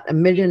got $1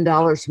 million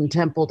from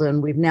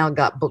Templeton. We've now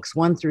got books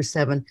 1 through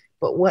 7.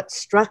 But what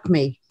struck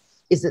me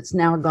is it's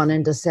now gone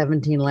into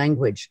 17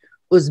 language.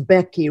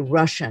 Uzbeki,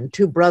 Russian,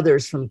 2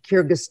 brothers from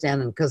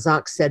Kyrgyzstan and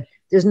Kazakh said,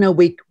 there's no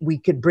way we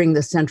could bring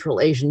the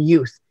Central Asian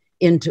youth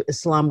into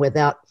Islam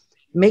without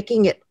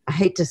making it, I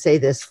hate to say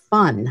this,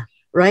 fun,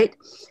 right?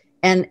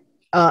 And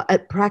a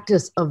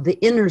practice of the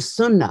inner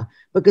sunnah,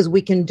 because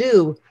we can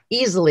do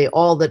easily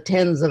all the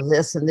 10s of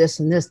this and this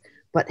and this,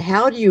 but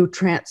how do you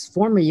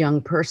transform a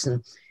young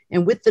person?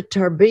 And with the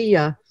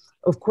tarbiyah,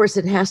 of course,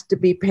 it has to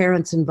be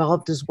parents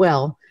involved as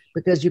well,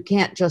 because you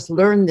can't just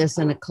learn this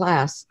in a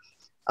class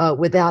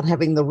without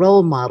having the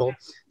role model.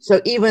 So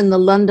even the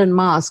London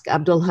Mosque,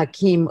 Abdul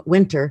Hakim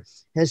Winter,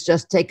 has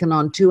just taken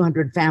on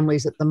 200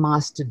 families at the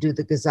mosque to do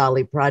the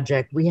Ghazali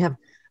project. We have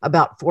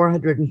about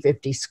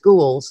 450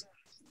 schools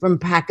from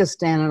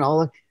Pakistan and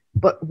all.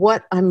 But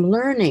what I'm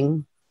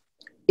learning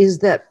is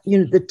that, you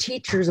know, the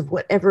teachers of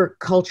whatever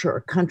culture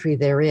or country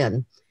they're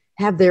in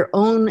have their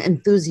own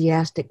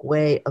enthusiastic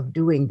way of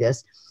doing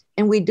this.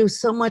 And we do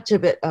so much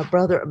of it,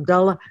 Brother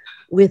Abdullah,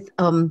 with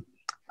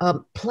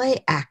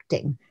play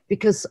acting,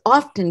 because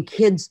often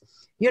kids,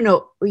 you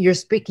know, you're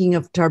speaking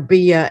of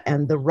tarbiyah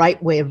and the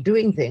right way of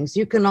doing things.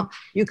 You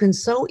can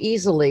so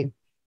easily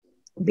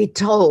be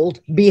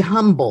told, be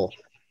humble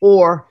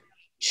or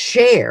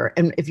share.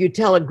 And if you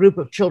tell a group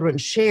of children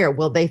share,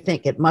 well, they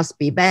think it must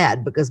be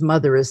bad because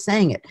mother is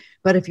saying it.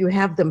 But if you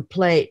have them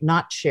play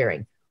not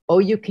sharing, oh,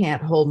 you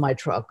can't hold my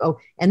truck. Oh,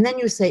 and then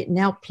you say,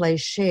 now play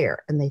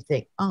share. And they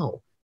think,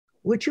 oh,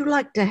 would you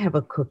like to have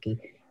a cookie?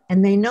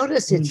 And they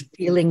notice it's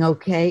feeling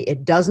okay.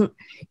 It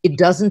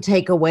doesn't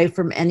take away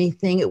from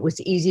anything. It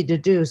was easy to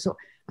do. So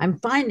I'm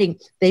finding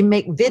they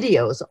make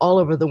videos all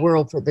over the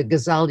world for the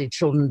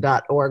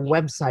GhazaliChildren.org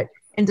website.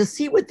 And to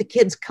see what the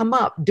kids come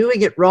up,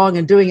 doing it wrong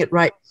and doing it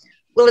right,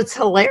 well, it's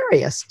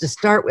hilarious to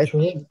start with.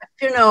 You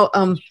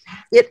know,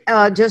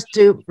 just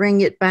to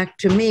bring it back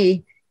to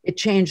me, it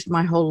changed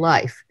my whole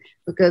life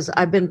because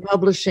I've been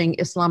publishing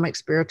Islamic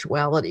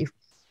spirituality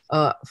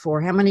for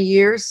how many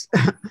years?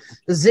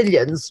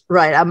 Zillions,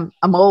 right?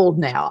 I'm old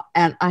now.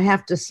 And I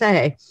have to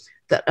say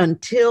that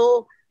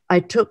until I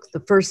took the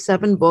first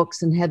 7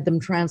 books and had them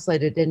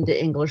translated into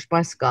English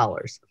by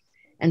scholars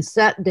and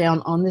sat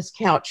down on this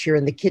couch here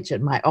in the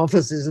kitchen, my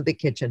office is in the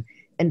kitchen,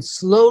 and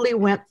slowly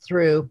went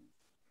through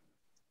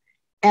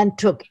and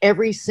took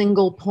every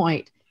single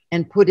point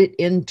and put it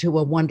into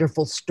a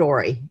wonderful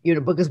story, you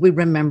know, because we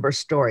remember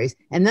stories.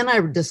 And then I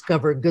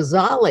discovered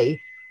Ghazali,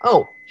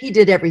 oh, he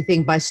did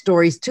everything by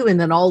stories too. And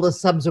then all the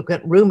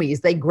subsequent Rumis,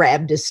 they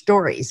grabbed his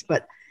stories.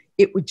 But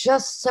it was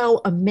just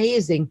so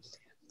amazing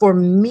for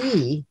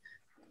me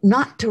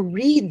not to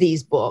read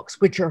these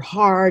books, which are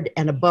hard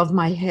and above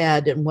my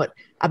head. And what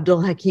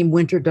Abdul Hakim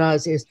Winter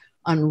does is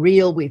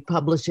unreal. We've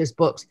published his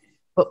books.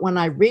 But when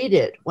I read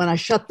it, when I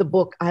shut the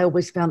book, I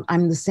always found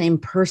I'm the same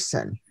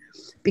person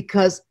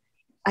because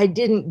I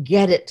didn't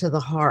get it to the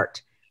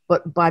heart.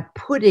 But by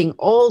putting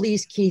all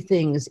these key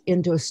things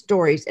into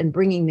stories and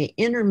bringing the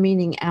inner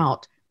meaning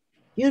out,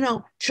 you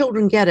know,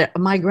 children get it.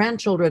 My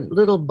grandchildren,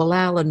 little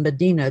Bilal and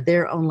Medina,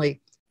 they're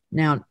only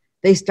now,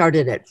 they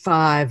started at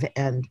 5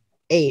 and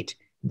 8.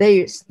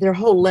 Their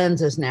whole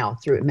lens is now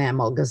through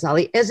Imam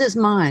al-Ghazali, as is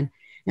mine.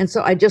 And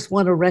so I just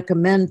want to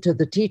recommend to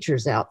the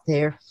teachers out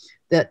there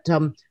that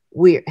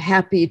we're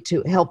happy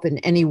to help in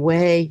any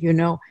way, you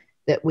know,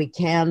 that we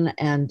can.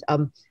 And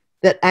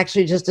that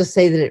actually just to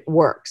say that it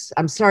works.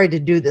 I'm sorry to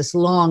do this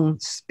long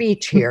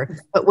speech here,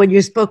 but when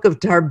you spoke of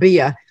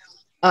tarbiyah,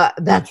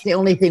 that's the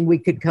only thing we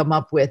could come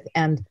up with.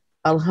 And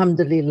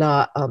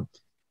alhamdulillah,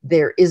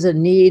 there is a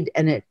need,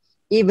 and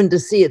even to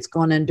see it's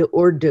gone into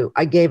Urdu.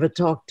 I gave a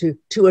talk to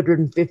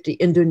 250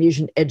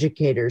 Indonesian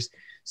educators.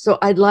 So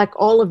I'd like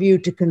all of you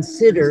to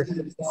consider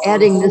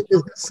adding this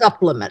as a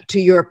supplement to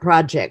your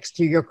projects,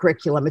 to your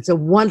curriculum. It's a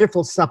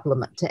wonderful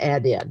supplement to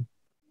add in.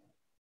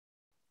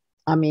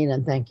 Amin,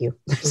 and thank you.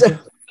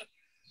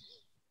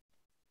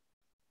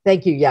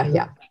 Thank you,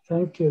 Yahya.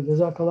 Thank you.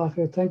 Jazakallah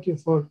khair. Thank you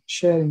for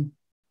sharing.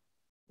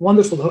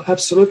 Wonderful.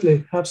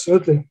 Absolutely.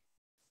 Absolutely.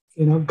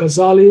 You know,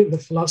 Ghazali, the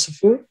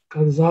philosopher,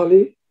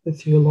 Ghazali, the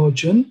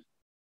theologian,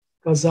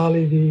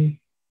 Ghazali, the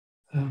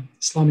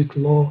Islamic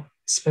law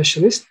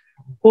specialist.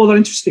 All are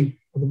interesting.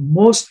 But the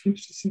most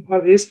interesting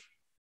part is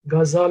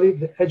Ghazali,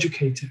 the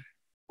educator.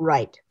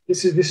 Right.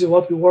 This is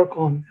what we work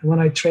on. And when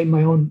I train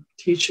my own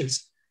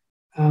teachers,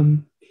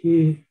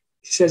 he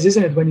says,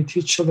 isn't it, when you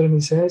teach children,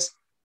 he says,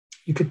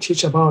 you could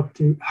teach about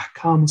the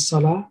ahkam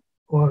salah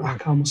or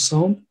ahkam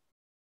sawm,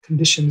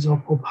 conditions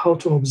of how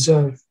to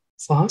observe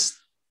fast.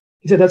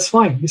 He said, that's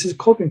fine. This is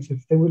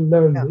cognitive. They will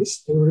learn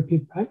this. They will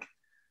repeat back.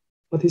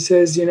 But he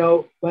says,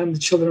 when the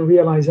children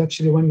realize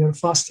actually when you're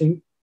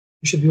fasting,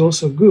 you should be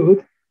also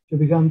good, you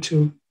begin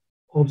to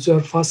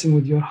observe fasting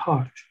with your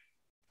heart.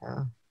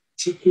 Yeah.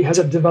 He has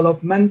a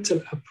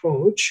developmental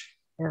approach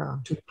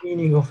to the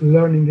meaning of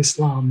learning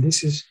Islam.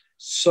 This is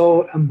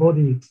so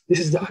embodied.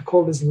 I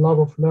call this love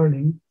of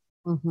learning,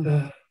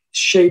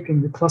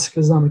 shaping the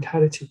classical Islamic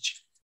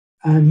heritage.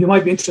 And you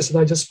might be interested,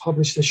 I just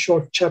published a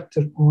short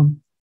chapter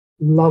on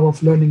love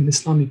of learning the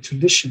Islamic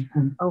tradition.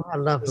 And how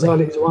lovely.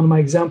 Ghazali is one of my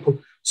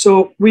examples.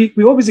 So we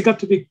obviously got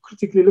to be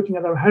critically looking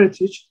at our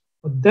heritage,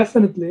 but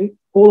definitely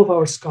all of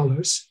our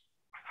scholars,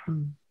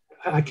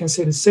 I can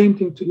say the same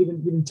thing to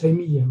even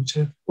Taymiyyah, which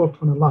I've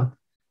worked on a lot.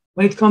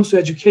 When it comes to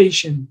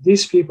education,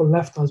 these people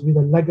left us with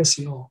a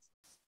legacy of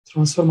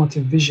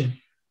transformative vision,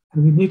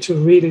 and we need to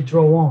really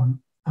draw on.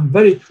 I'm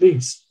very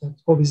pleased that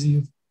obviously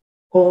you've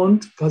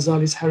owned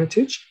Ghazali's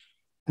heritage,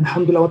 and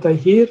alhamdulillah, what I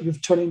hear,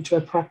 you've turned into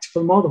a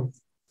practical model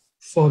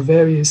for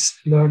various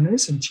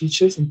learners and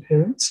teachers and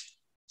parents.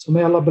 So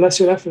may Allah bless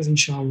your efforts,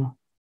 inshallah.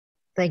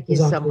 Thank you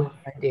so much,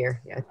 my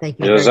dear. Yeah, thank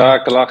you.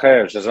 Jazakallah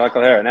khair, Jazakallah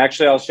khair. And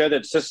actually, I'll share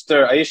that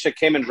Sister Aisha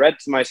came and read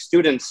to my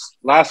students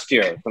last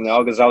year from the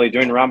Al-Ghazali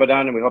during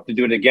Ramadan, and we hope to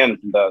do it again,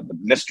 the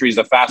mysteries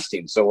of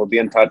fasting. So we'll be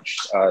in touch,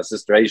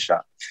 Sister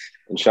Aisha,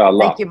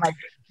 inshallah.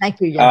 Thank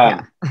you,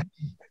 Yahya.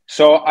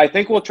 So I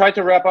think we'll try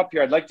to wrap up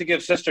here. I'd like to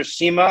give Sister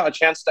Seema a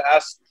chance to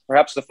ask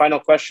perhaps the final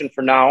question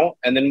for now,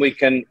 and then we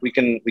can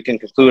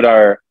conclude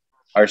our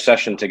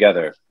session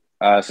together.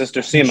 Sister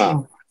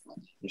Seema,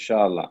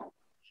 inshallah.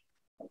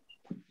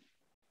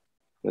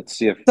 Let's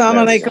see if.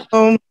 Assalamu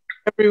alaikum,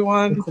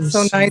 everyone.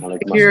 So nice to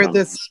hear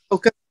this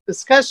focused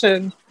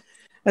discussion,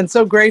 and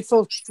so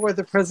grateful for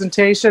the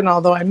presentation,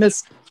 although I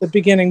missed the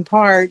beginning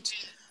part.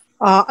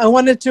 I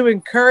wanted to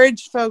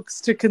encourage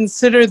folks to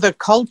consider the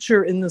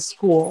culture in the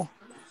school.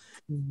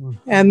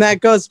 And that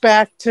goes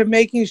back to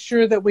making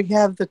sure that we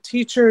have the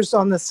teachers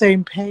on the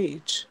same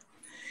page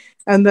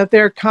and that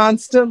they're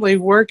constantly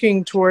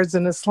working towards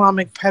an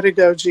Islamic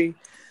pedagogy.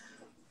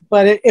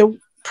 But it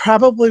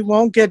probably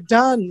won't get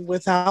done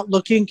without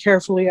looking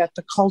carefully at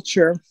the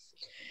culture.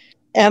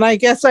 And I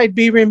guess I'd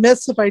be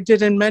remiss if I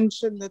didn't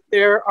mention that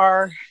there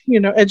are,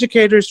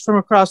 educators from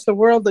across the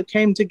world that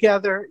came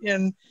together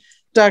in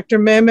Dr.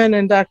 Mehman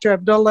and Dr.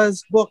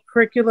 Abdullah's book,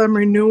 Curriculum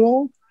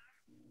Renewal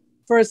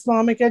for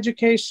Islamic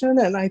Education.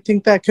 And I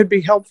think that could be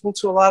helpful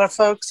to a lot of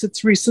folks.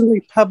 It's recently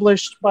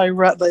published by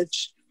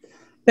Routledge.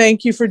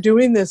 Thank you for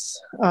doing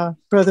this,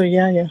 Brother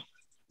Yahya.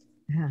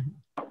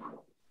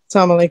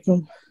 Assalamu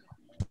alaikum.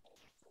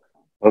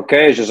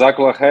 Okay,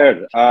 Jazakallah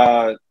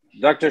khair.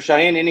 Dr.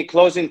 Sahin, any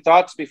closing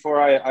thoughts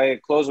before I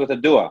close with a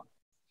dua?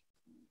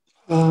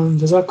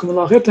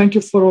 Jazakumullah khair. Thank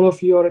you for all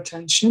of your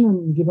attention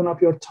and giving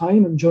up your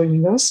time and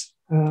joining us.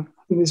 I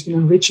think it's been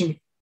an enriching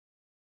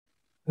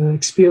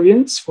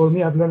experience for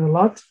me. I've learned a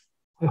lot.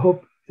 I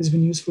hope it's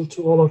been useful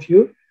to all of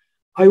you.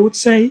 I would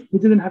say we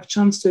didn't have a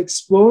chance to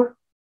explore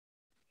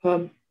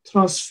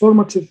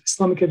transformative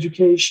Islamic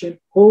education.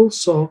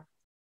 Also,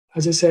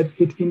 as I said,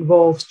 it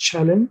involves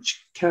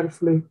challenge,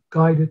 carefully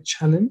guided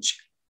challenge,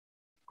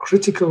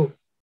 critical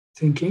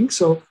thinking.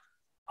 So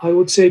I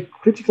would say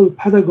critical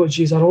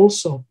pedagogies are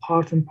also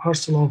part and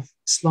parcel of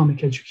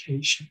Islamic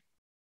education.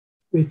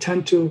 We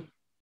tend to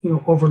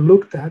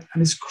overlook that,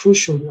 and it's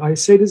crucial. I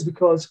say this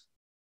because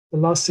the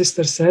last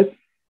sister said,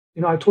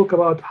 I talk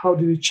about how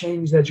do we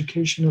change the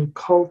educational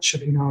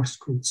culture in our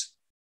schools.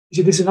 You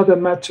see, this is not a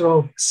matter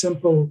of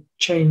simple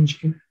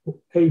change in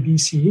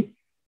ABC.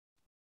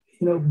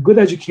 Good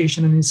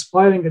education and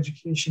inspiring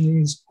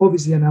education is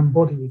obviously an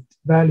embodied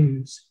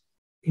values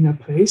in a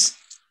place.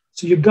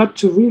 So you've got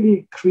to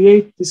really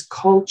create this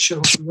culture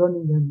of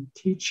learning and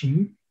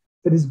teaching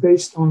that is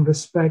based on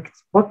respect,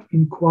 but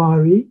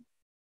inquiry,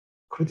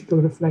 critical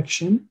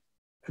reflection,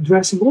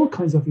 addressing all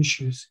kinds of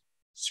issues,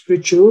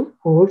 spiritual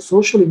or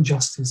social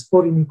injustice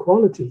or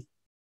inequality.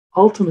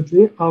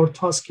 Ultimately, our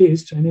task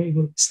is to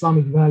enable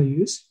Islamic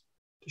values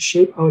to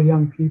shape our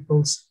young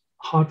people's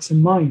hearts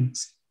and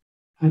minds,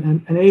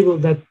 and enable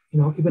that,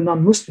 even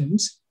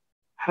non-Muslims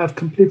have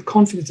complete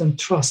confidence and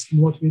trust in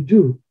what we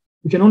do.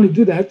 We can only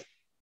do that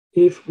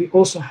if we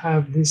also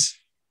have this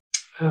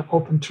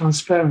open,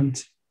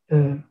 transparent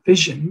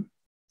vision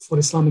for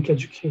Islamic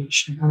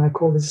education, and I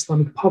call this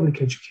Islamic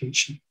public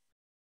education.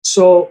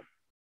 So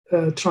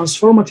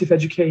transformative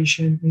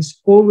education is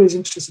always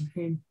interested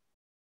in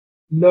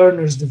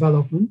learners'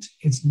 development.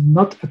 It's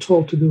not at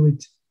all to do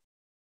with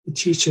the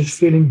teachers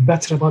feeling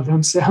better about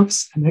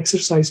themselves and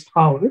exercise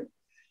power.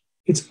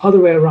 It's other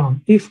way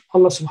around. If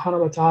Allah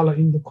subhanahu wa ta'ala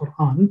in the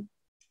Quran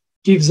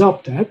gives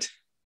up that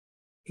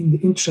in the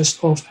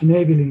interest of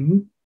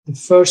enabling the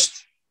first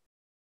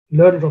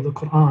learner of the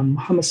Quran,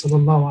 Muhammad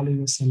sallallahu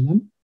alaihi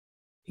wasallam,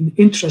 in the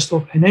interest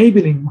of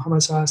enabling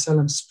Muhammad sallallahu alaihi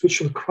wasallam's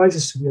spiritual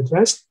crisis to be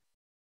addressed,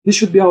 this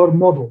should be our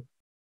model.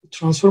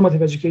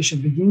 Transformative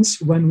education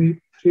begins when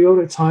we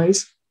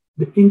prioritize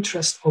the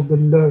interest of the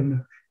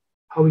learner,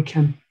 how we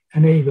can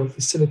enable,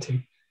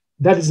 facilitate.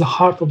 That is the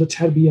heart of the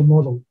Tarbiyah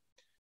model.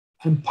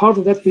 And part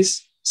of that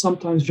is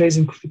sometimes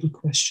raising critical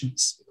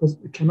questions, because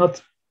we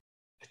cannot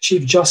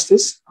achieve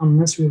justice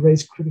unless we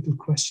raise critical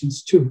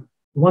questions too.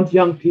 We want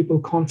young people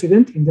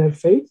confident in their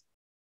faith,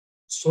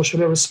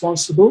 socially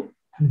responsible,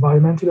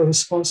 environmentally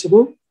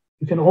responsible.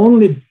 You can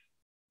only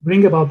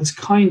bring about this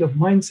kind of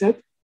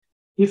mindset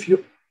if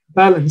you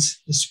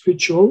balance the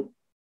spiritual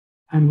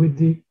and with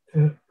the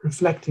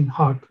reflecting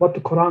heart, what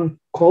the Quran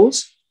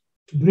calls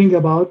to bring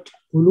about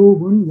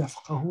qulubun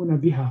yafqahuna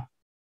biha,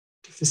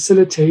 to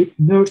facilitate,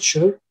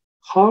 nurture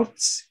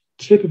hearts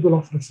capable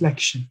of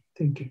reflection,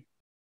 thinking.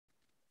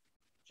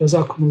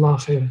 Jazakumullah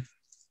khairan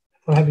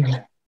for having me.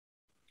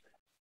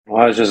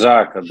 Wow,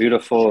 Jazak, a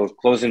beautiful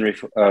closing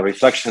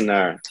reflection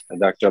there,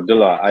 Dr.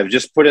 Abdullah. I've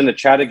just put in the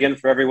chat again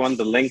for everyone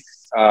the link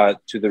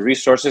to the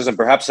resources, and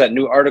perhaps that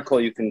new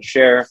article you can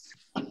share,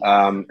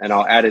 and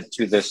I'll add it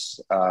to this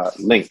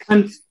link.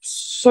 And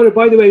sorry,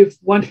 by the way,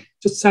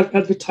 just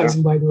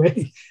self-advertising, by the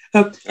way.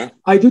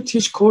 I do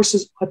teach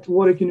courses at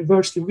Warwick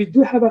University. We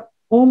do have an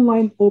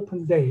online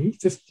open day,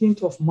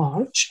 15th of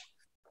March,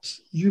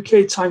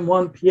 UK time,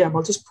 1 p.m.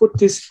 I'll just put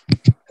this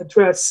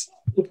address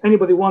if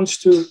anybody wants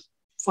to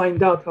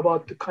find out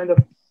about the kind of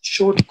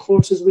short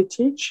courses we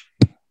teach.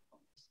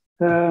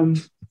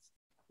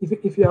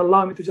 If you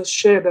allow me to just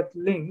share that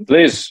link.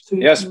 Please, so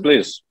yes,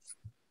 please.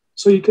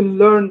 So you can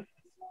learn,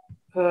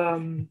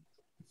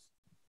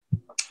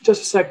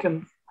 just a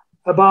second,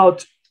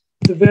 about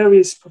the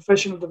various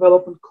professional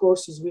development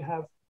courses we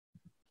have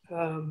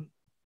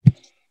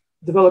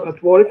developed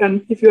at Warwick.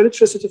 And if you're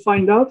interested to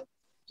find out,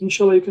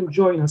 inshallah, you can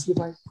join us. If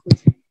I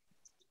could.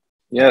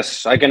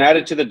 Yes, I can add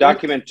it to the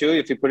document too.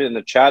 If you put it in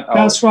the chat.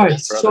 That's right.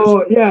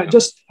 So yeah,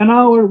 just an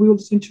hour, we will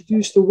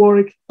introduce the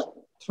Warwick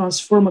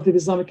Transformative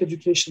Islamic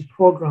Education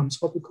programs,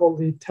 what we call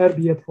the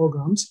Tarbiyah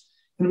programs.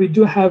 And we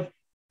do have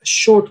a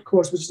short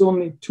course, which is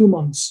only 2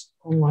 months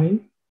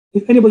online.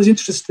 If anybody's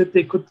interested,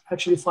 they could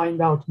actually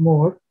find out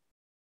more.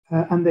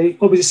 And they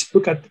obviously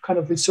look at the kind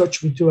of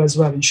research we do as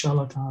well,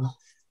 inshallah ta'ala.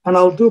 And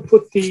I'll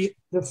put the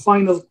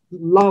final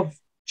love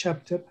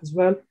chapter as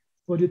well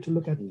for you to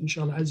look at,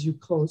 inshallah, as you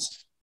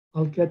close.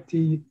 I'll get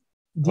the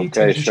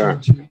details. Okay, sure.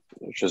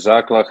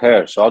 Jazakallah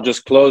khair. So I'll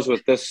just close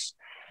with this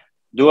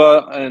dua,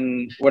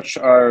 in which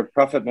our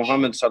Prophet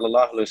Muhammad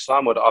sallallahu alaihi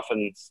wasallam would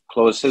often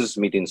close his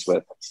meetings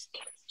with.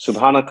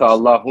 Subhanaka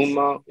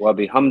Allahumma wa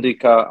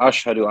bihamdika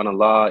ashhadu an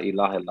la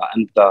ilaha illa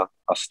anta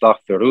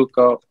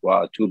astaghfiruka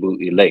wa atubu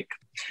ilayk.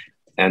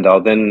 And I'll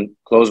then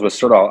close with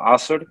Surah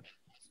Al-Asr,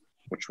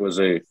 which was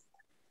a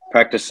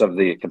practice of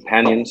the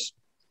companions.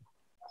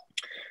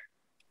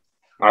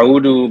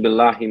 A'udhu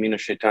billahi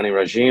minash shaitani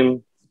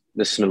rajim.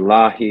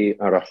 Bismillahi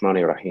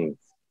ar-Rahmani rahim.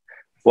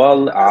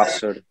 Wal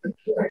asr.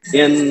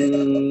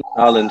 In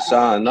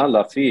al-insana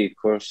lafi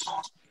khusr.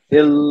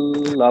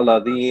 Illa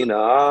alladhina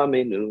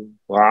aminu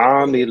wa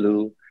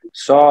amilu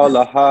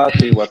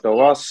salihati wa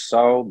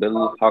tawassaw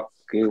bil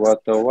haqqi wa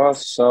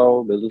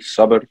tawassaw bil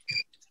sabr.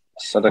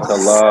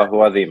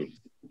 Sadaqallahu azim.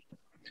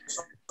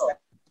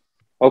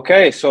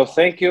 Okay, so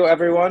thank you,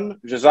 everyone.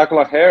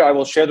 Jazakallah khair. I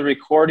will share the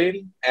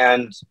recording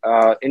and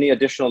any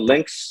additional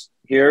links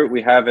here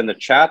we have in the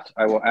chat.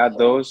 I will add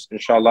those,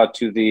 inshallah,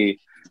 to the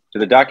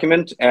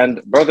document.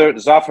 And Brother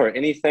Zafar,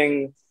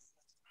 anything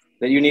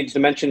that you need to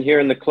mention here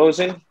in the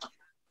closing?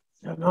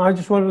 No, I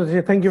just wanted to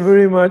say thank you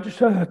very much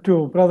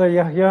to Brother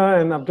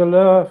Yahya and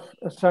Abdullah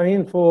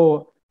Sahin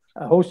for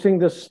hosting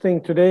this thing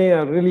today.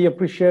 I really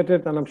appreciate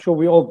it, and I'm sure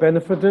we all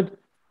benefited.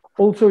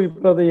 Also,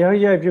 Brother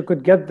Yahya, if you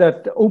could get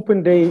that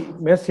open day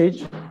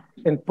message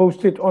and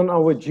post it on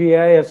our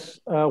GAIS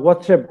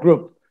WhatsApp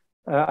group.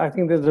 I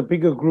think there's a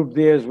bigger group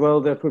there as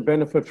well that would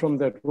benefit from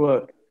that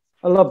work.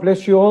 Allah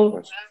bless you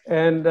all.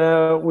 And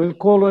we'll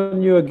call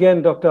on you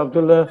again, Dr.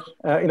 Abdullah,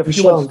 in a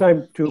few months'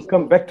 time to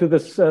come back to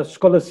this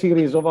scholar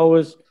series of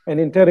ours and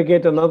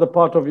interrogate another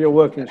part of your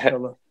work,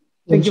 inshallah.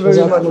 Thank you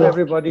very much,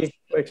 everybody,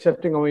 for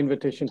accepting our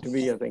invitation to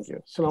be here. Thank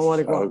you.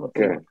 Assalamu alaikum.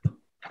 Okay.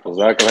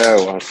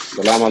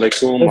 Assalamu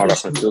alaikum wa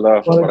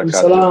rahmatullahi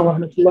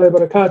wa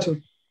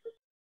barakatuh.